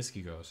matured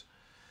whiskey goes.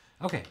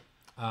 Okay,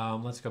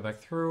 let's go back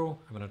through.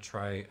 I'm gonna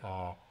try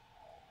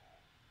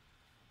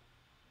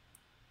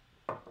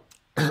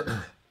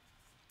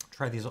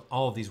try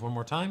all of these one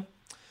more time.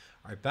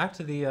 All right, back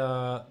to the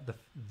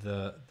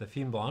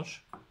Fine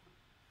Blanche.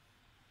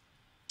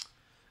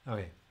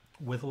 Okay,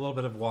 with a little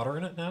bit of water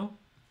in it now.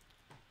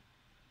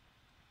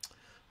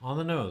 On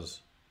the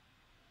nose.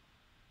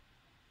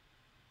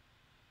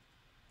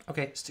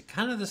 Okay, it's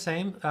kind of the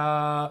same.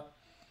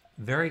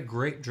 Very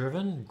grape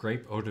driven,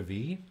 grape eau de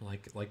vie,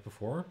 like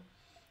before.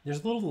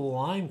 There's a little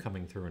lime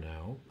coming through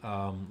now.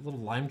 A little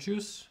lime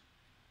juice.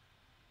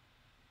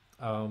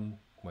 Wait, I'm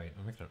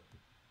making it.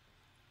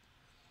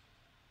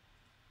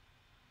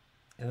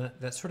 And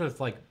that sort of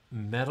like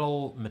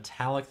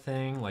metallic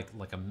thing, like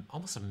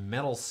almost a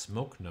metal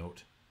smoke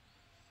note.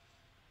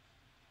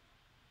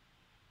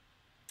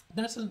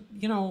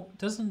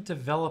 Doesn't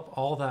develop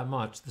all that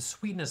much. The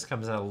sweetness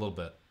comes out a little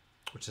bit,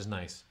 which is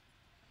nice.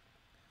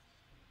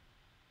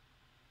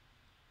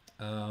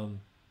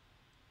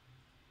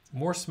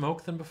 More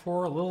smoke than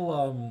before. A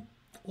little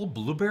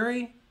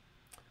blueberry.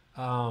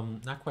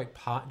 Not quite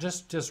pot.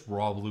 Just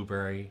raw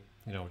blueberry.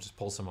 Just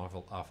pull some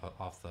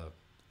off the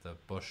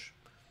bush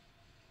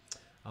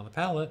on the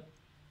palate.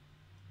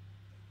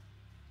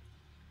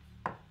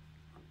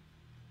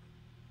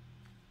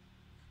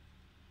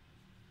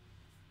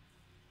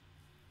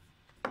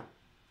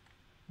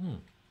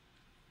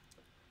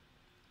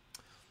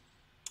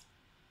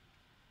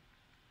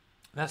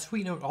 That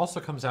sweet note also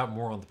comes out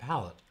more on the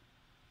palate.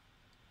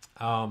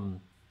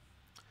 Oh,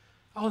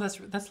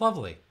 that's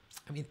lovely.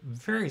 I mean,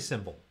 very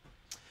simple,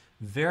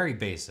 very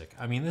basic.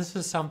 I mean, this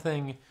is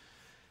something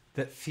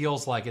that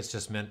feels like it's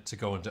just meant to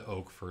go into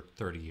oak for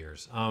 30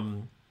 years.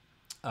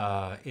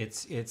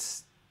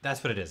 It's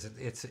that's what it is.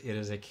 It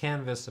is a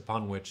canvas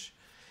upon which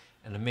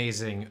an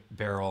amazing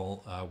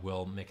barrel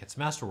will make its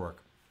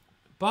masterwork.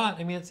 But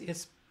I mean,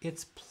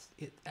 it's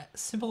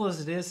simple as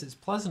it is. It's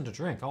pleasant to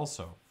drink.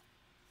 Also,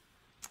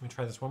 let me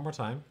try this one more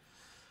time.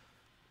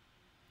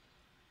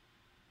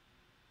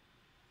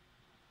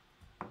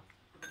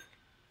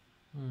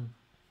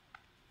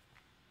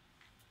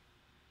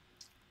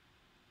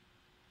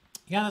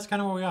 Yeah, that's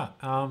kind of what we got.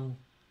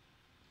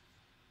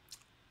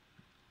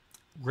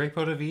 Grape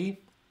eau de vie,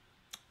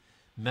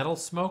 metal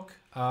smoke,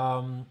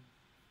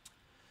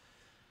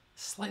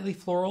 slightly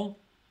floral.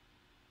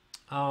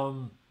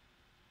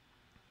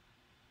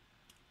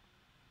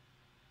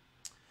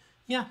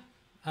 Yeah,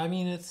 I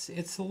mean it's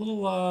a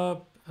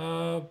little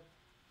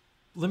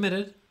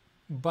limited,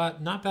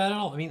 but not bad at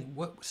all. I mean,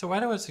 what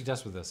I would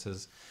suggest with this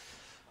is,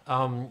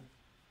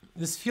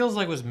 this feels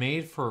like it was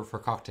made for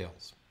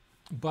cocktails,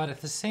 but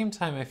at the same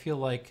time, I feel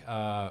like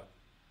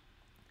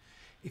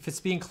if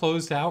it's being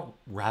closed out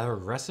rather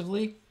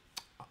aggressively,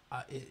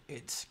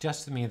 it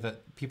suggests to me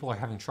that people are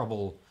having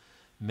trouble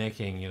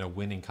making,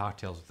 winning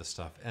cocktails with this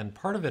stuff. And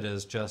part of it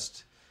is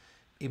just,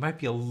 it might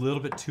be a little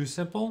bit too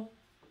simple.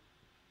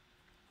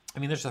 I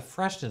mean, there's a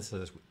freshness to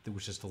this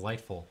which is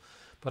delightful.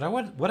 But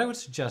what I would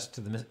suggest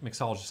to the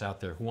mixologists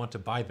out there who want to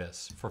buy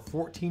this for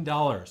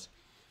 $14,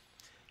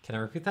 can I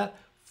repeat that?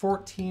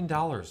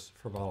 $14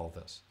 for a bottle of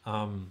this.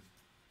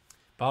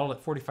 Bottled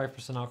at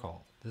 45%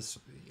 alcohol. That's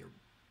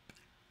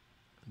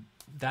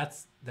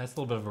a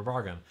little bit of a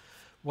bargain.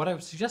 What I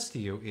would suggest to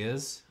you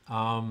is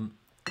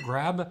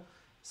grab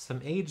some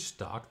aged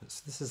stock.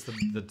 This is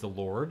the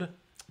Delord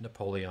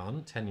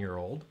Napoleon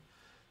 10-year-old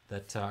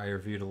that I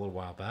reviewed a little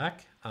while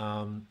back.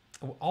 All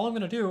I'm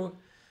going to do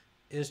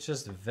is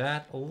just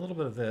vat a little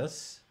bit of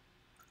this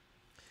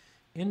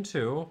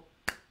into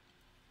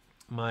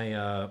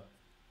my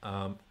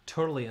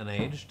totally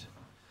unaged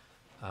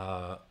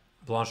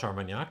Blanche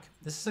Armagnac.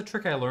 This is a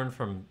trick I learned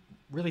from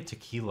really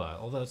tequila,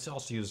 although it's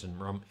also used in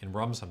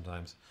rum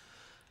sometimes.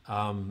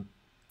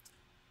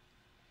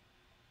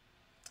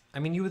 I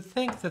mean, you would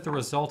think that the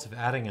result of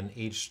adding an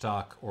aged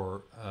stock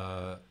or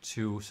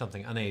to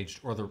something unaged,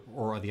 or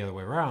the other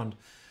way around,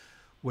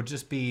 would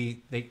just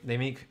be they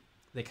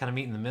kind of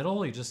meet in the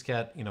middle. You just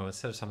get,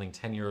 instead of something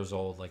 10 years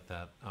old like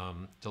that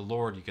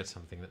Delord, you get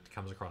something that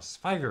comes across as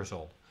 5 years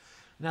old,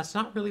 and that's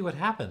not really what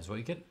happens. What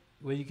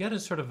you get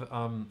is sort of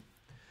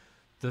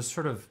those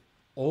sort of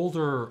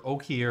older,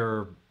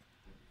 oakier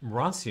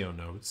rancio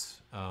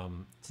notes,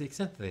 to the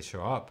extent that they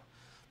show up,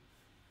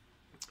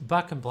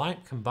 but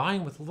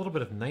combined with a little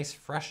bit of nice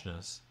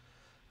freshness.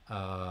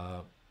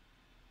 Oh,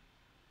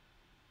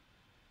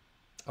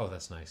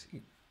 that's nice.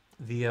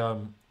 The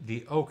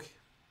oak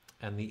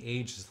and the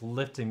age is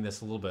lifting this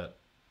a little bit.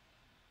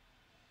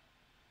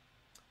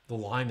 The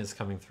lime is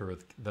coming through.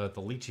 The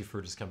lychee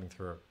fruit is coming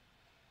through,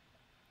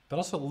 but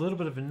also a little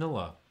bit of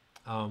vanilla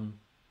on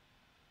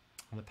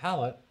the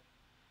palate.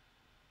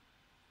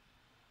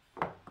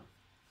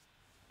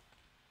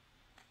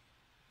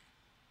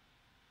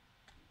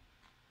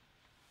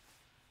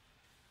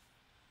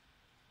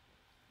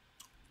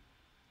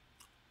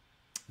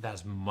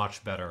 That's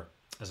much better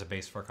as a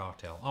base for a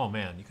cocktail. Oh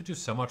man, you could do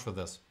so much with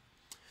this.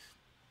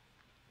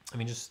 I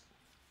mean, just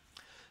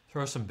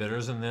throw some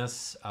bitters in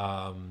this,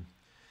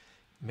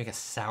 make a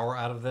sour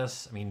out of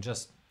this. I mean,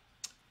 just,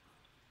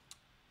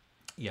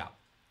 yeah.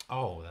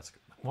 Oh, that's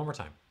good. One more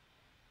time.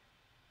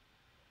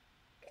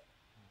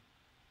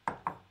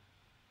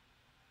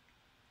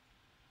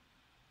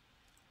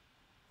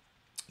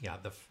 Yeah,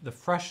 the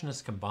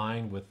freshness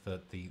combined with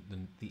the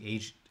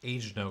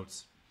aged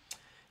notes,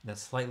 that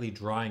slightly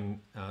drying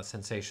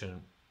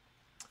sensation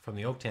from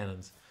the oak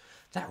tannins,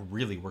 that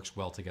really works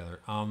well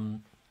together.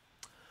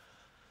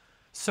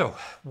 So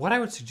what I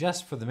would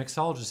suggest for the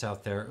mixologists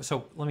out there,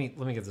 so let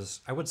me give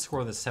this, I would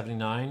score this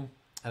 79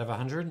 out of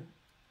 100.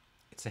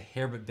 It's a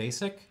hair bit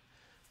basic,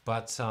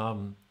 but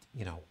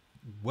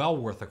well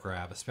worth a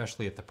grab,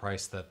 especially at the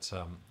price that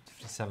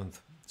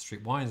 57th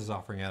Street Wines is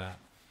offering it at.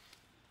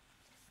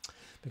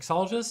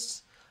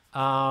 Mixologists,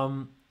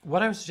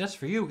 what I would suggest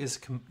for you is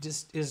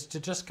to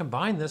just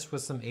combine this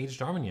with some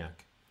aged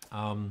Armagnac.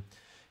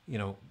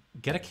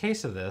 Get a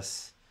case of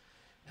this,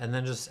 and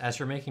then just as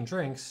you're making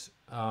drinks,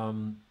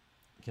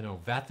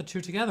 vat the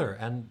two together,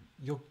 and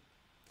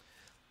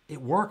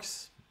it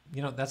works.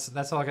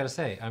 That's all I got to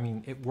say. I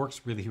mean, it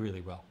works really,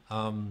 really well.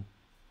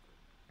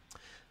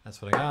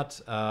 That's what I got.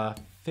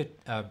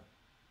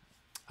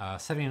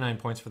 79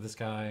 points for this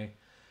guy.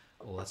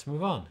 Let's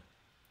move on.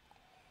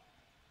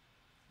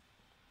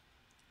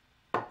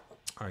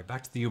 All right,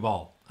 back to the Yuu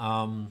Baal.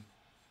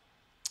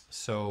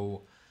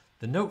 So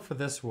the note for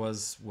this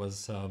was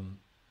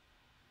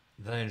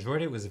that I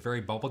enjoyed it. It was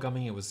very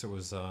bubblegummy. It was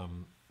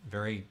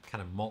very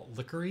kind of malt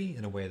liquory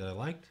in a way that I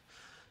liked.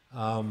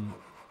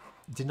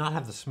 Did not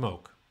have the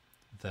smoke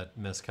that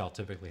mezcal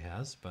typically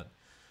has, but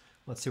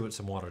let's see what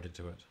some water did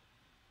to it.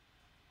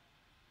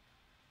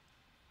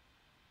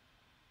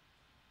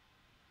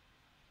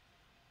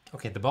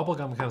 Okay, the bubble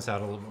gum comes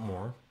out a little bit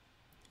more.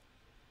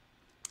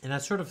 And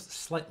that sort of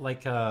slight,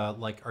 like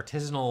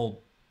artisanal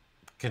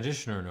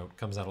conditioner note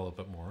comes out a little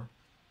bit more.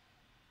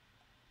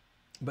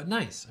 But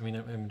nice. I mean,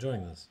 I'm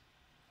enjoying this.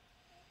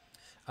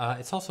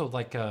 It's also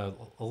like a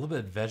little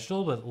bit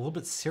vegetal, but a little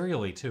bit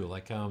cereally too.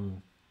 Like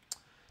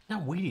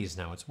not Wheaties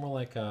now. It's more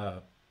like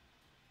it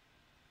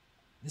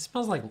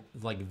smells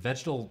like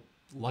vegetal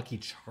Lucky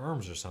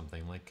Charms or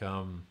something. Like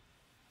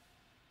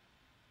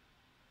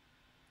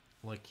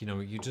you know,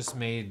 you just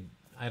made,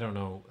 I don't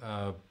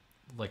know,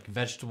 like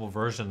vegetable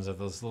versions of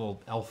those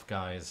little elf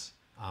guys.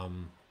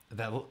 No,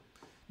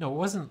 it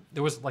wasn't.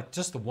 There was like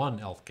just the one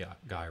elf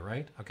guy,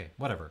 right? Okay,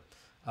 whatever.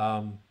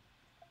 And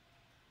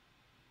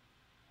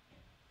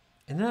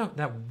then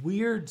that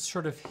weird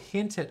sort of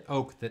hint at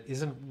oak that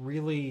isn't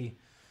really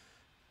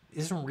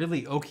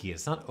oaky.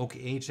 It's not oak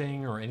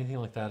aging or anything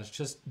like that. It's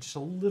just a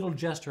little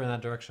gesture in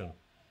that direction.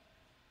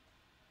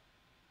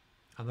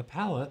 On the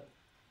palate,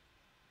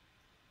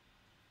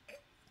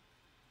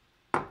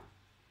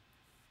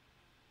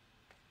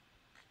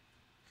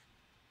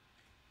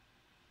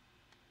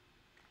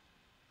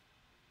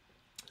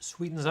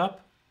 sweetens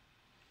up,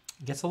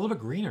 gets a little bit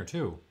greener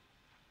too.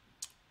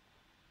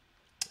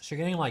 So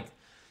you're getting like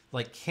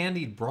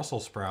candied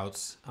Brussels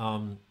sprouts, a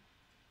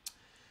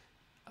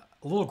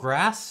little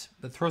grass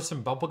that throws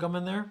some bubble gum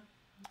in there,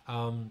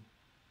 some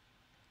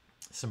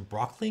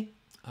broccoli,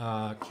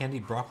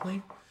 candied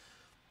broccoli.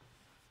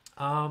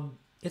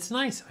 It's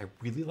nice. I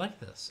really like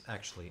this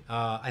actually.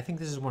 I think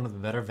this is one of the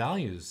better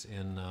values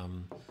in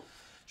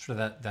sort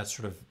of that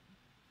sort of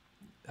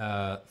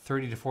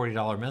 $30 to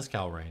 $40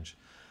 mezcal range.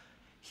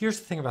 Here's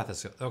the thing about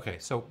this. Okay,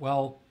 so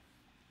well,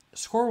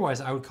 score-wise,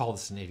 I would call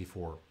this an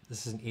 84.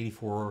 This is an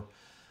 84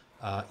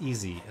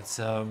 easy. It's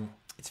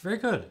very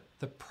good.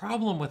 The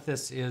problem with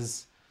this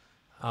is,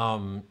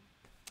 how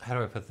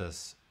do I put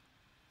this?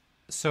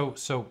 So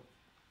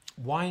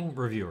wine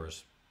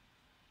reviewers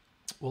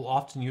will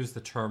often use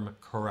the term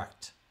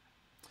correct.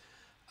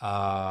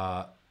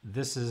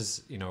 This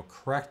is, you know,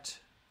 correct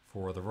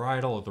for the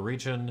varietal or the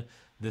region.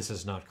 This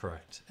is not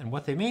correct. And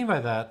what they mean by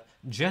that,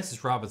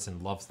 Jancis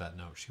Robinson loves that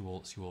note. She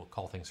will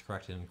call things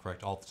correct and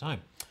incorrect all the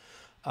time.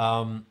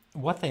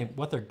 What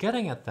they're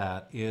getting at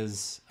that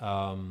is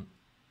the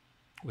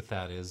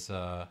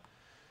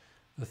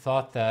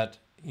thought that,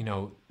 you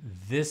know,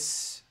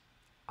 this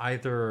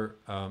either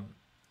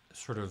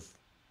sort of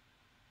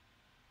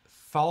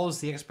follows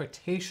the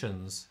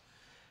expectations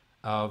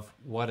of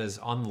what is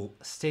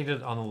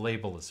stated on the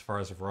label as far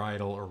as a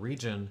varietal or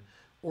region,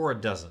 or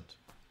it doesn't.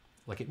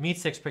 Like it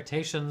meets the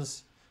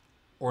expectations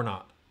or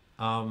not.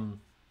 And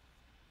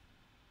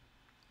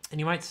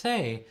you might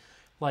say,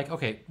 like,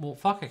 okay, well,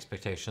 fuck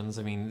expectations.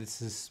 I mean,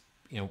 this is,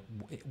 you know,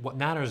 what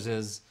matters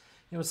is,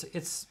 you know,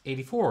 it's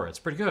 84. It's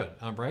pretty good,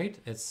 right?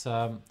 It's,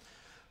 but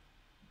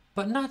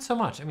not so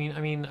much. I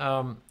mean,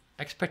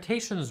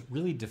 expectations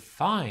really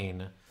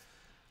define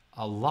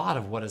a lot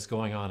of what is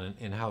going on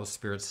in how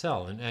spirits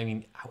sell, and I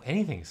mean how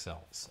anything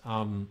sells.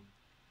 I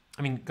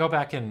mean, go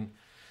back and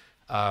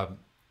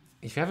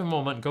if you have a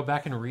moment, go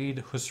back and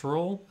read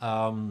Husserl,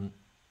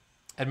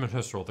 Edmund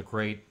Husserl, the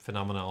great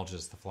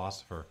phenomenologist, the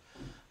philosopher,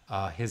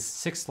 his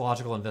sixth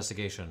logical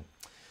investigation,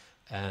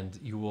 and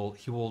he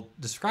will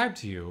describe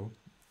to you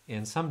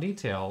in some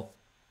detail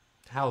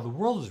how the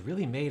world is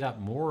really made up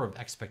more of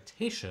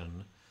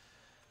expectation,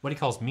 what he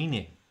calls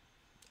meaning,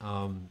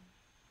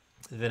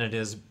 than it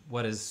is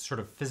what is sort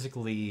of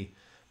physically,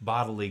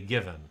 bodily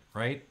given,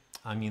 right?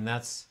 I mean,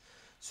 it's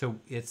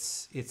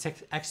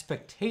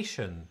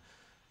expectation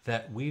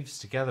that weaves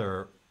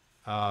together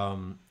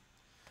what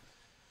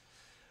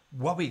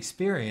we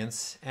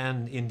experience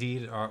and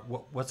indeed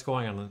what's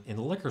going on in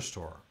the liquor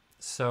store.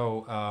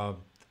 So, I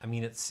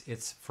mean,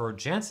 it's for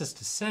Jancis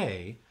to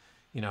say,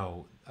 you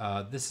know,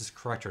 this is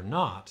correct or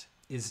not,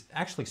 is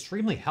actually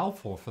extremely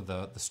helpful for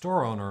the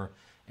store owner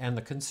and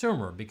the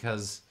consumer,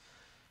 because,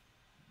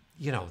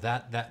 you know,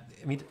 I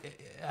mean,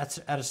 at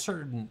a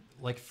certain,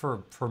 like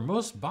for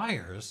most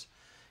buyers,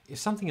 if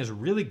something is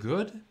really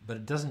good, but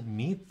it doesn't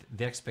meet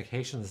the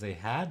expectations they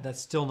had, that's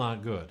still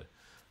not good.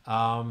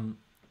 And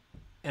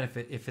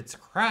if it's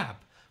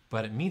crap,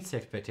 but it meets the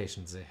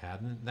expectations they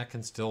had, then that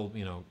can still,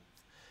 you know,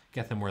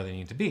 get them where they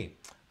need to be.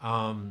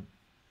 You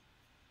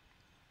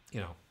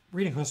know,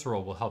 reading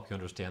Husserl will help you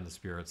understand the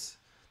spirits,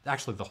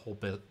 actually the whole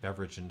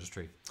beverage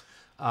industry.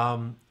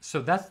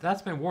 So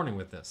that's my warning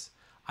with this.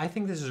 I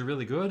think this is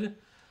really good.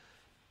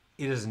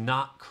 It is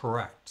not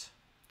correct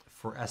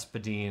for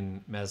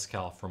Espadin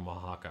Mezcal from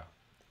Oaxaca.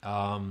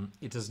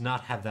 It does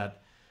not have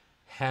that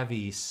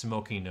heavy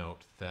smoky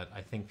note that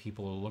I think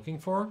people are looking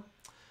for.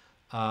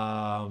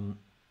 That's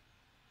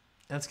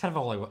kind of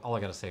all I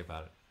got to say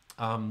about it.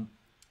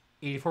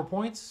 84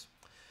 points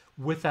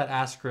with that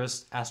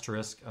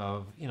asterisk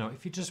of, you know,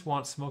 if you just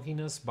want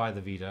smokiness, buy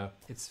the Vita.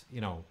 It's, you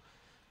know,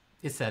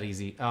 it's that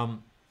easy.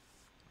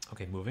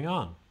 Okay, moving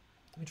on.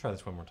 Let me try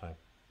this one more time.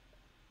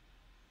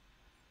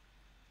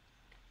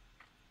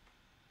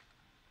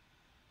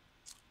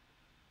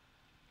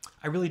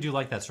 I really do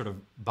like that sort of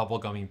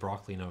bubblegummy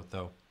broccoli note,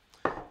 though.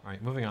 All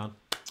right, moving on.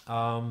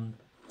 Oh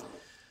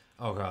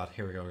God,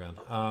 here we go again.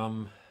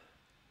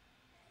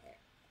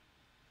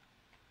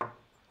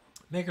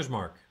 Maker's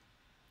Mark,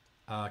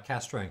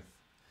 cast strength.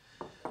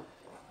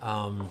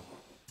 Now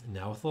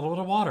with a little bit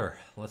of water.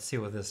 Let's see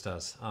what this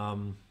does. I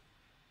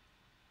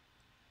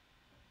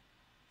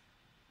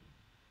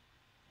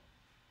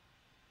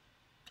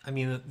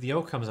mean, the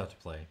oak comes out to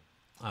play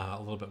a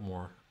little bit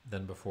more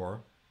than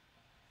before.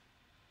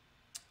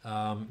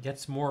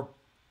 Gets more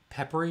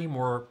peppery,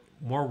 more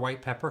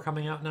white pepper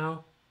coming out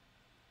now.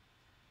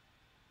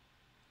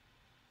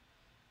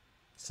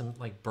 Some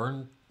like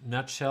burned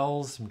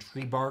nutshells, some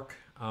tree bark,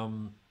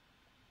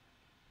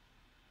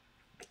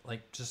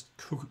 like just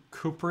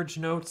cooperage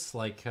notes,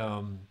 like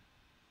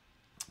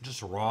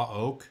just raw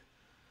oak.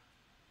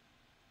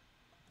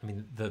 I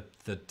mean, the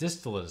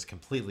distillate is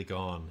completely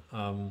gone.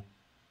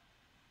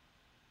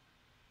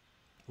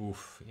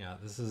 Oof, yeah,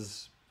 this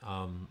is,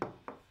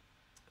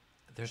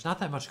 there's not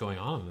that much going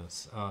on in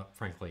this,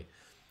 frankly.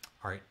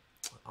 All right,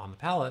 on the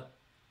palate.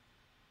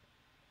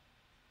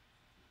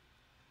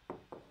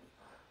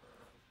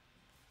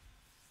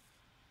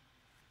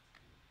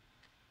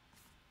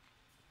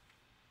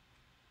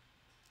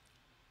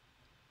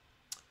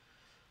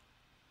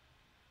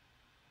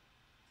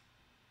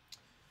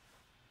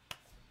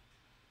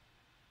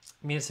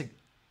 I mean, it's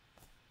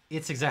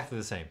exactly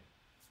the same.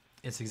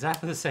 It's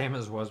exactly the same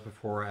as it was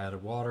before I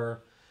added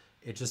water.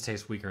 It just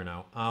tastes weaker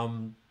now.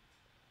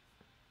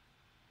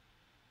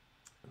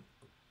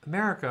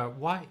 America,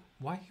 why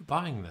are you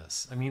buying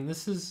this? I mean,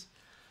 this is.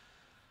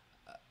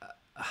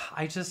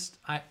 I'm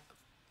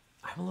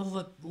a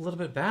little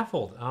bit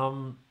baffled.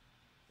 Well,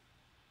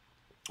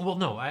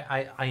 no,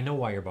 I know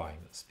why you're buying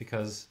this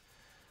because,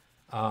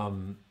 I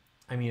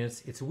mean,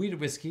 it's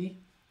wheated whiskey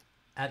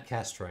at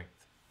cask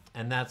strength,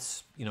 and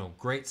that's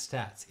great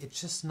stats.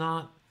 It's just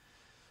not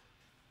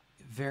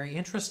very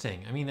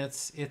interesting. I mean,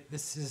 this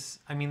is.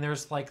 I mean,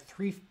 there's like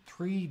three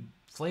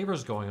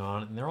flavors going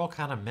on, and they're all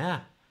kind of meh,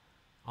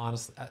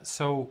 honestly.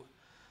 So,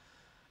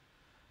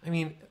 I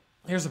mean,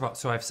 here's about.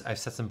 So I've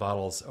set some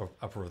bottles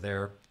up over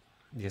there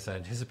because I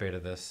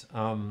anticipated this.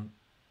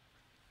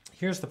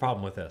 Here's the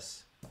problem with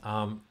this.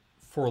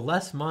 For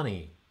less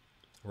money,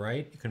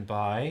 right? You can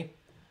buy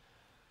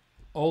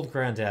Old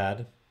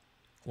Grandad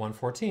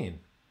 114,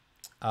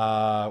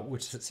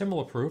 which is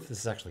similar proof.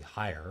 This is actually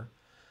higher.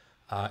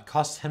 It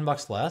costs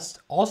 $10 less,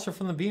 also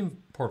from the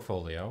Beam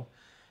portfolio.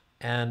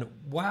 And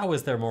wow,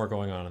 is there more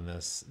going on in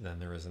this than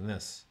there is in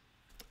this?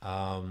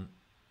 You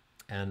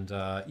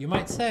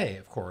might say,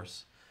 of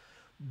course,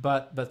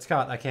 but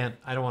Scott, I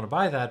don't want to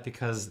buy that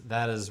because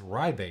that is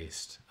rye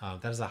based.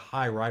 That is a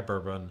high rye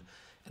bourbon,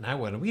 and I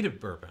want a wheated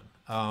bourbon.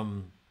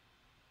 I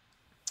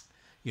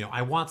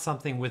want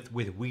something with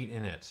wheat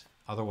in it.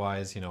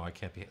 Otherwise, I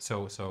can't be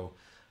so.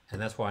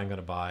 And that's why I'm going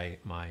to buy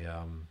my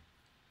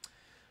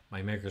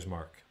my Maker's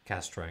Mark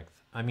cask strength.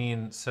 I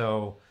mean,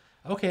 so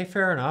okay,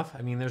 fair enough.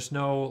 I mean, there's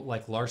no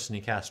like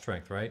larceny cask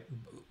strength, right?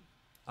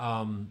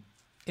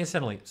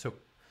 Incidentally, so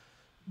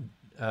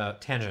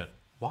tangent.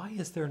 Why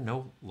is there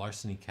no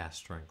larceny cask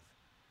strength?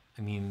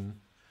 I mean,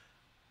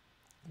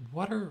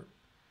 what are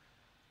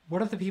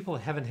the people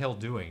at Heaven Hill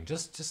doing?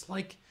 Just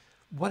like,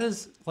 what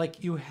is,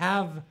 like, you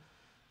have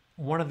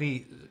one of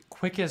the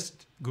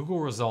quickest Google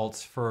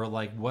results for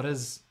like what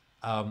is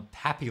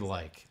Pappy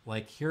like?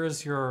 Like,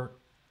 here's your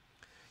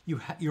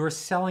you're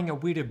selling a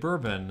wheated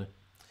bourbon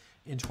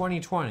in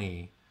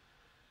 2020.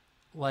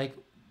 Like,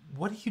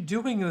 what are you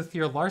doing with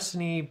your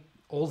larceny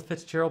Old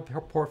Fitzgerald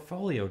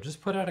portfolio?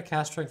 Just put out a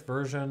cask strength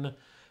version.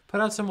 Put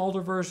out some older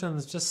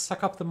versions. Just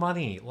suck up the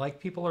money. Like,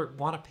 people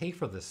want to pay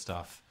for this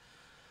stuff.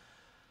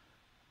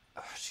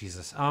 Oh,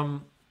 Jesus.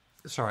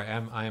 Sorry.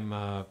 I'm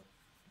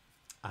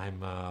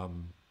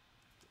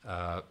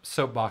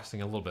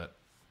soapboxing a little bit.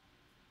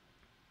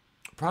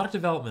 Product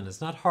development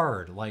is not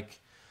hard.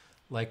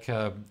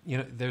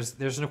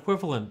 There's an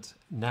equivalent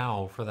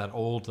now for that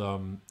old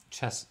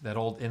that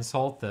old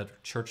insult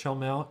that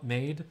Churchill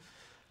made.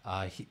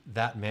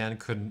 That man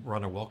couldn't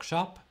run a milk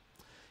shop.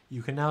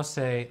 You can now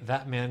say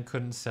that man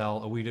couldn't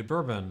sell a wheated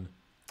bourbon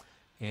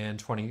in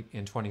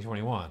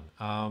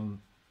 2021.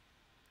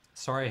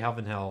 Sorry,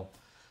 Heaven Hill,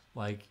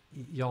 like,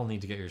 y'all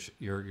need to get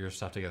your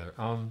stuff together.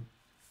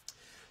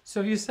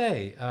 So if you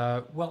say,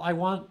 well, I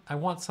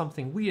want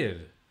something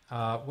wheated,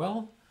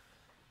 well,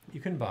 you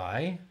can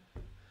buy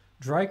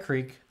Dry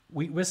Creek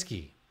wheat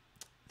whiskey.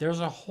 There's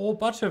a whole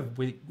bunch of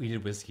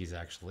wheated whiskeys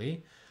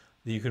actually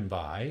that you can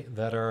buy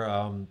that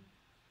are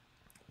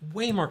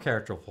way more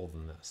characterful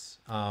than this.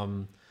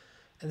 And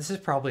this is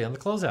probably on the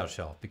closeout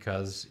shelf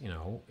because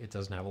it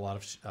doesn't have a lot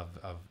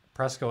of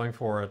press going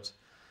for it,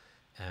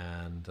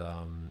 and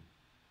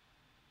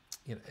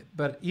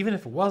but even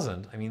if it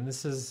wasn't, I mean,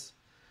 this is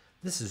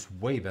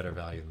way better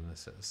value than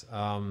this is.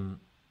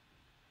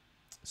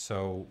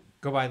 So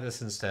go buy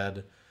this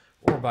instead,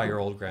 or buy your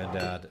Old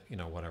Grandad,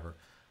 whatever.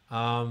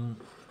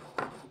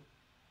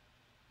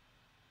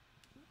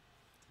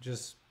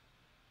 Just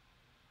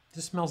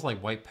smells like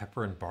white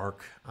pepper and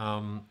bark.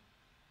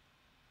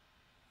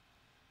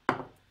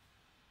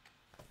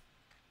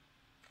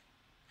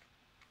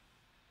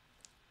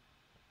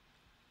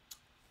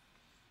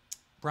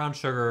 brown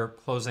sugar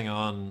closing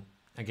on,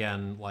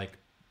 again, like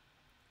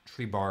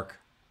tree bark.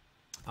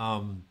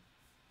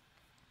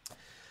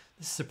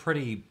 This is a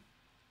pretty,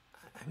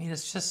 I mean,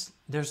 it's just,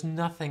 there's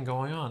nothing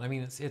going on. I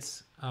mean,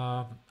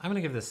 I'm going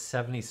to give this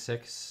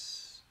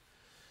 76.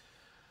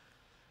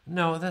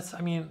 No, that's,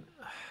 I mean,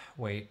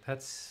 wait,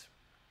 that's,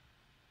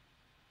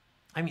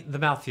 I mean, the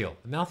mouthfeel.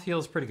 The mouthfeel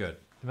is pretty good.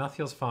 The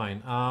mouthfeel's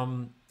fine.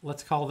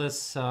 Let's call this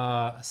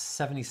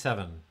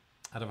 77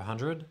 out of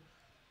 100.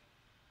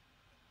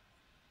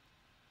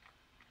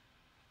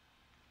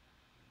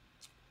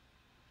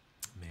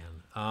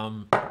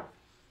 Man.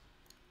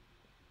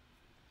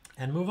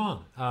 And move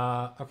on.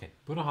 Okay,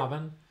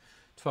 Bunnahabhain,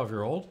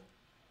 12-year-old.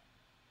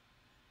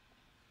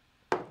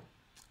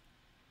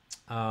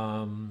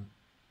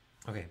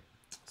 Okay,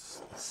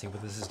 let's see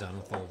what this has done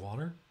with a little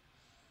water.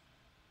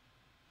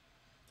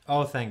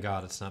 Oh, thank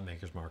God it's not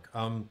Maker's Mark.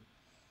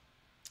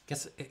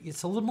 Guess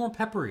it's a little more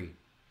peppery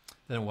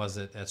than it was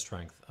at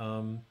strength.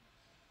 A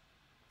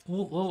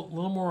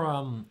little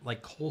more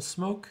like coal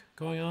smoke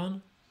going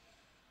on.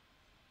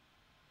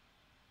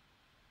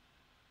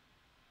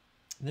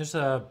 And there's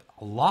a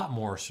lot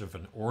more sort of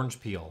an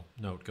orange peel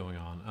note going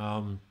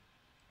on.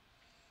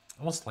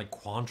 Almost like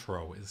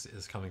Cointreau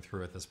is coming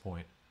through at this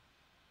point.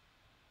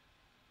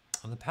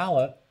 On the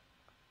palate,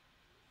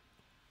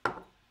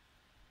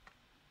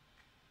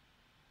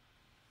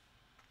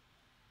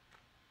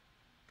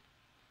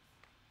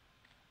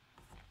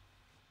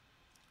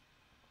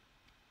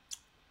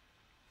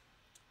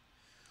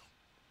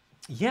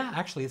 yeah,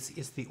 actually,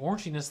 it's the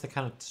oranginess that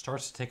kind of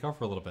starts to take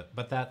over a little bit,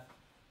 but that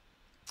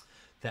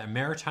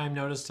maritime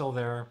note is still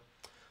there.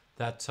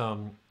 That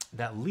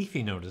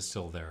leafy note is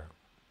still there.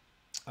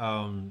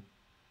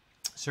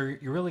 So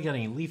you're really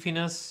getting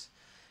leafiness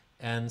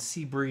and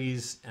sea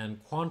breeze and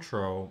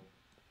Cointreau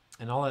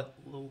and all that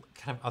little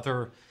kind of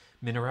other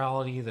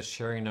minerality, the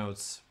sherry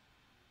notes.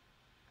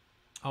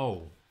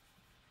 Oh,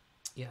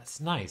 yeah,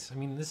 it's nice. I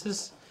mean, this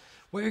is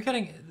what you're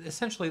getting.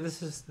 Essentially,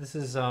 this is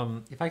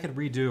if I could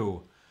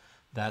redo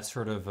that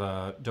sort of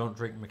Don't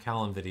Drink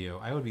Macallan video,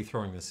 I would be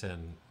throwing this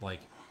in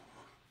like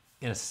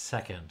in a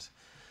second.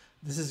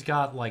 This has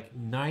got like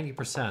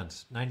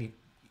 90%,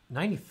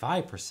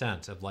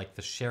 95% of like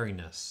the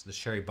sherryness, the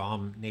sherry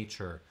bomb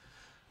nature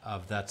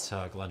of that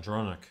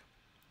Glendronach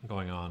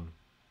going on.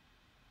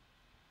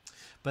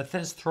 But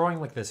then it's throwing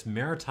like this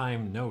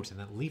maritime note and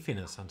that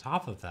leafiness on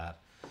top of that,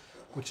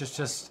 which is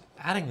just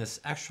adding this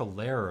extra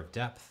layer of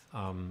depth.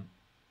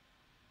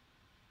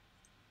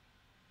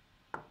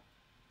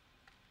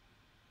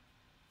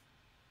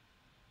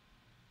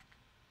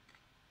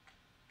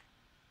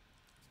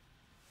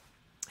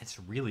 It's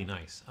really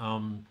nice.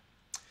 I'm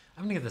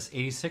gonna give this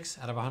 86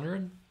 out of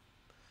 100.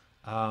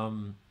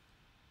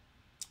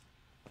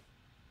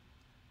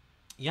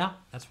 Yeah,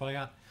 that's what I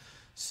got.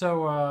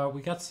 So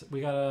we got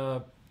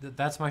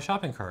that's my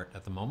shopping cart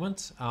at the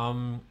moment.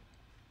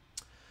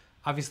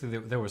 Obviously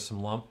there was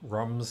some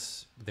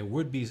rums. There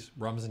would be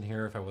rums in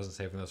here if I wasn't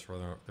saving those for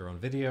their own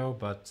video,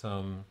 but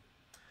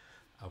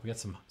we got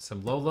some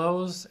low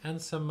lows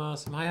and some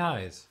high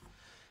highs,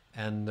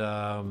 and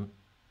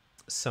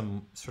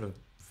some sort of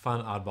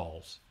fun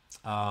oddballs.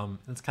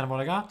 That's kind of what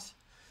I got.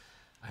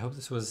 I hope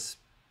this was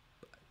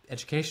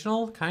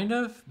educational, kind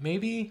of,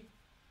 maybe.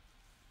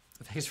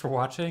 Thanks for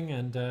watching,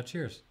 and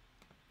cheers.